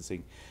those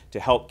distancing to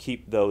help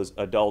keep those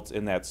adults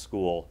in that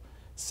school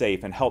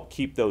safe and help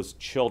keep those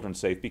children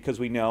safe, because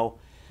we know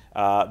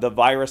the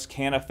virus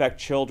can affect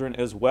children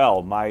as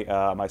well.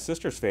 My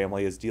sister's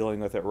family is dealing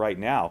with it right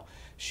now.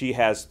 She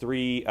has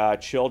 3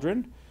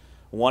 children.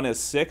 One is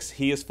 6.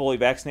 He is fully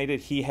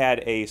vaccinated. He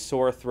had a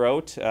sore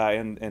throat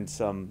and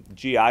some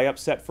GI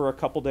upset for a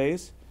couple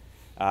days.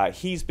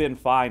 He's been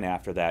fine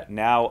after that.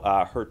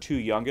 Now her 2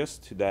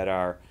 youngest that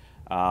are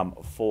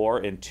 4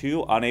 and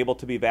 2, unable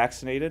to be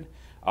vaccinated,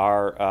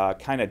 are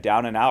kind of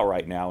down and out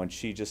right now. And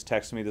she just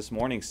texted me this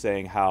morning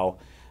saying how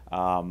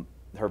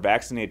her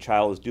vaccinated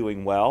child is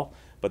doing well,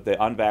 but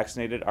the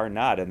unvaccinated are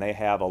not, and they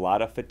have a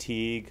lot of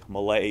fatigue,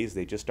 malaise,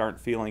 they just aren't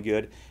feeling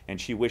good, and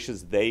she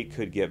wishes they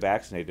could get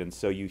vaccinated. And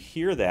so you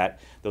hear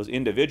those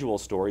individual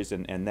stories,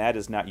 and that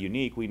is not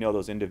unique. We know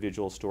those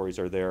individual stories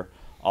are there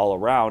all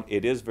around.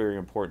 It is very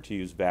important to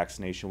use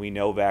vaccination. We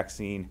know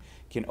vaccine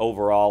can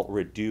overall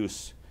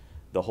reduce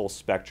the whole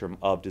spectrum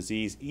of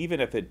disease.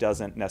 Even if it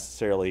doesn't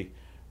necessarily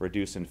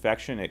reduce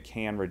infection, it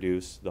can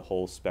reduce the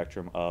whole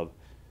spectrum of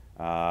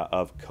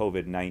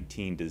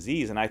COVID-19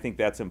 disease. And I think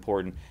that's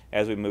important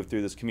as we move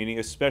through this community,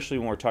 especially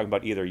when we're talking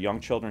about either young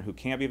children who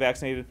can't be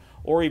vaccinated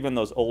or even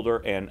those older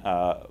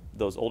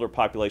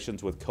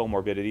populations with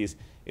comorbidities.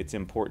 It's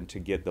important to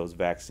get those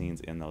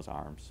vaccines in those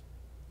arms.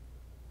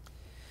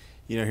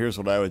 Here's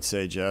what I would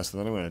say, Jess, and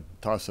then I'm going to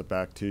toss it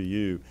back to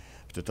you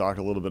to talk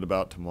a little bit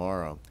about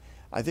tomorrow.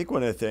 I think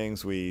one of the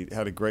things we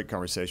had a great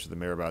conversation with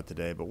the mayor about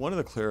today, but one of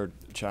the clear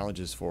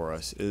challenges for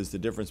us is the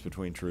difference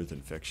between truth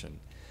and fiction.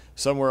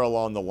 Somewhere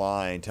along the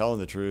line, telling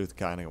the truth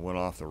kind of went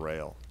off the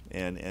rail,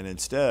 and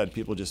instead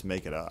people just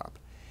make it up.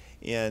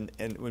 And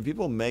when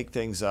people make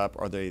things up,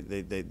 or they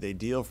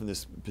deal from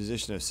this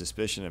position of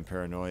suspicion and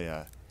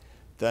paranoia,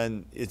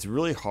 then it's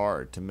really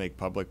hard to make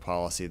public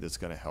policy that's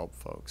going to help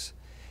folks.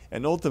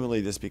 And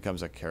ultimately, this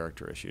becomes a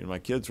character issue. My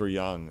kids were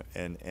young,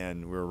 and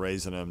we were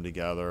raising them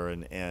together,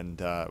 and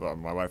well,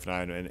 my wife and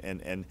I,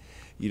 and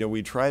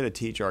we try to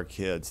teach our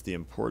kids the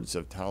importance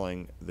of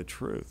telling the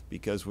truth,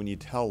 because when you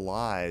tell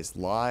lies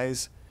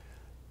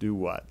do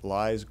what?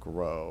 Lies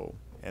grow,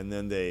 and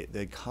then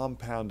they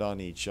compound on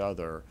each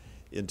other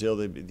until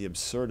the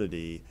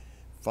absurdity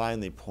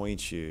finally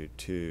points you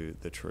to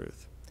the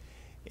truth.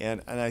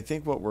 And I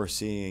think what we're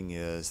seeing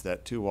is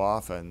that too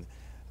often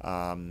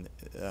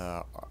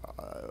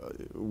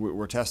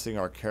we're testing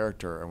our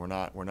character, and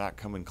we're not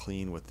coming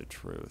clean with the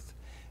truth.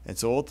 And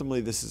so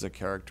ultimately this is a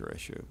character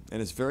issue,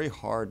 and it's very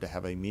hard to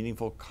have a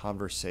meaningful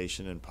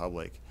conversation in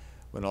public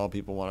when all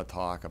people want to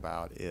talk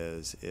about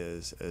is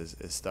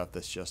stuff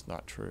that's just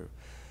not true.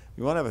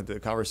 You want to have a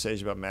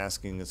conversation about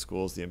masking in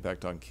schools, the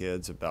impact on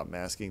kids, about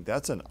masking.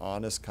 That's an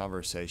honest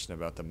conversation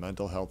about the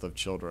mental health of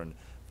children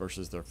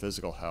versus their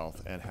physical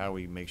health, and how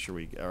we make sure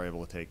we are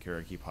able to take care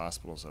and keep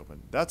hospitals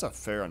open. That's a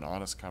fair and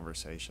honest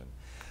conversation.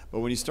 But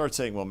when you start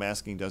saying, well,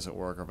 masking doesn't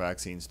work or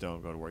vaccines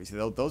don't go to work, you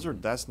see,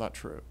 that's not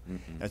true.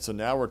 Mm-hmm. And so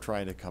now we're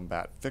trying to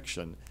combat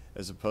fiction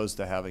as opposed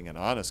to having an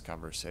honest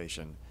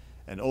conversation.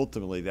 And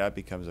ultimately, that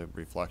becomes a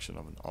reflection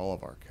of all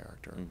of our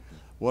character. Mm-hmm.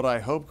 What I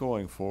hope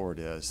going forward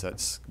is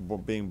that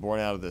being born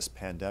out of this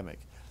pandemic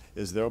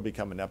is there will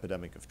become an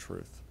epidemic of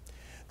truth.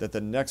 That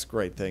the next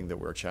great thing that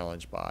we're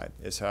challenged by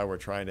is how we're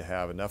trying to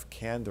have enough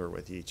candor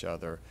with each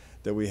other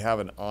that we have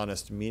an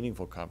honest,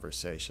 meaningful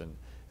conversation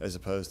as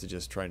opposed to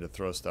just trying to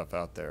throw stuff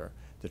out there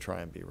to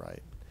try and be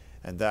right.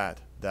 And that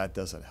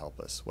doesn't help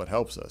us. What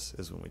helps us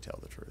is when we tell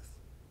the truth.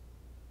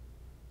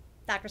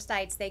 Dr.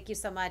 Stites, thank you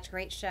so much.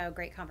 Great show,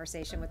 great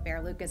conversation with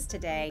Mayor Lucas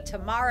today.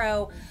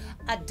 Tomorrow,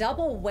 a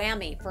double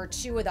whammy for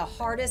two of the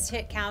hardest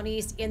hit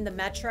counties in the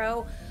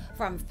metro,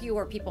 from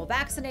fewer people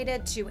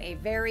vaccinated to a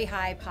very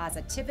high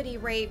positivity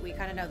rate. We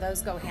kind of know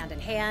those go hand in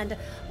hand.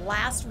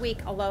 Last week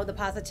alone, the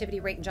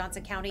positivity rate in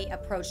Johnson County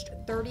approached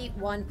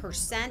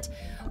 31%,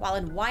 while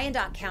in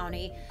Wyandotte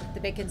County, the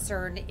big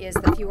concern is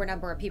the fewer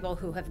number of people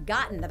who have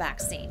gotten the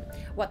vaccine.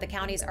 What the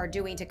counties are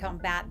doing to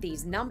combat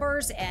these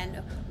numbers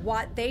and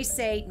what they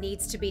say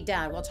needs to be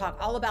done. We'll talk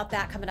all about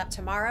that coming up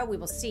tomorrow. We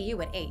will see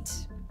you at 8.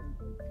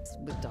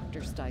 With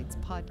Dr. Stites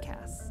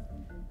podcasts.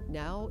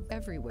 Now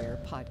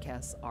everywhere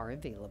podcasts are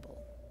available.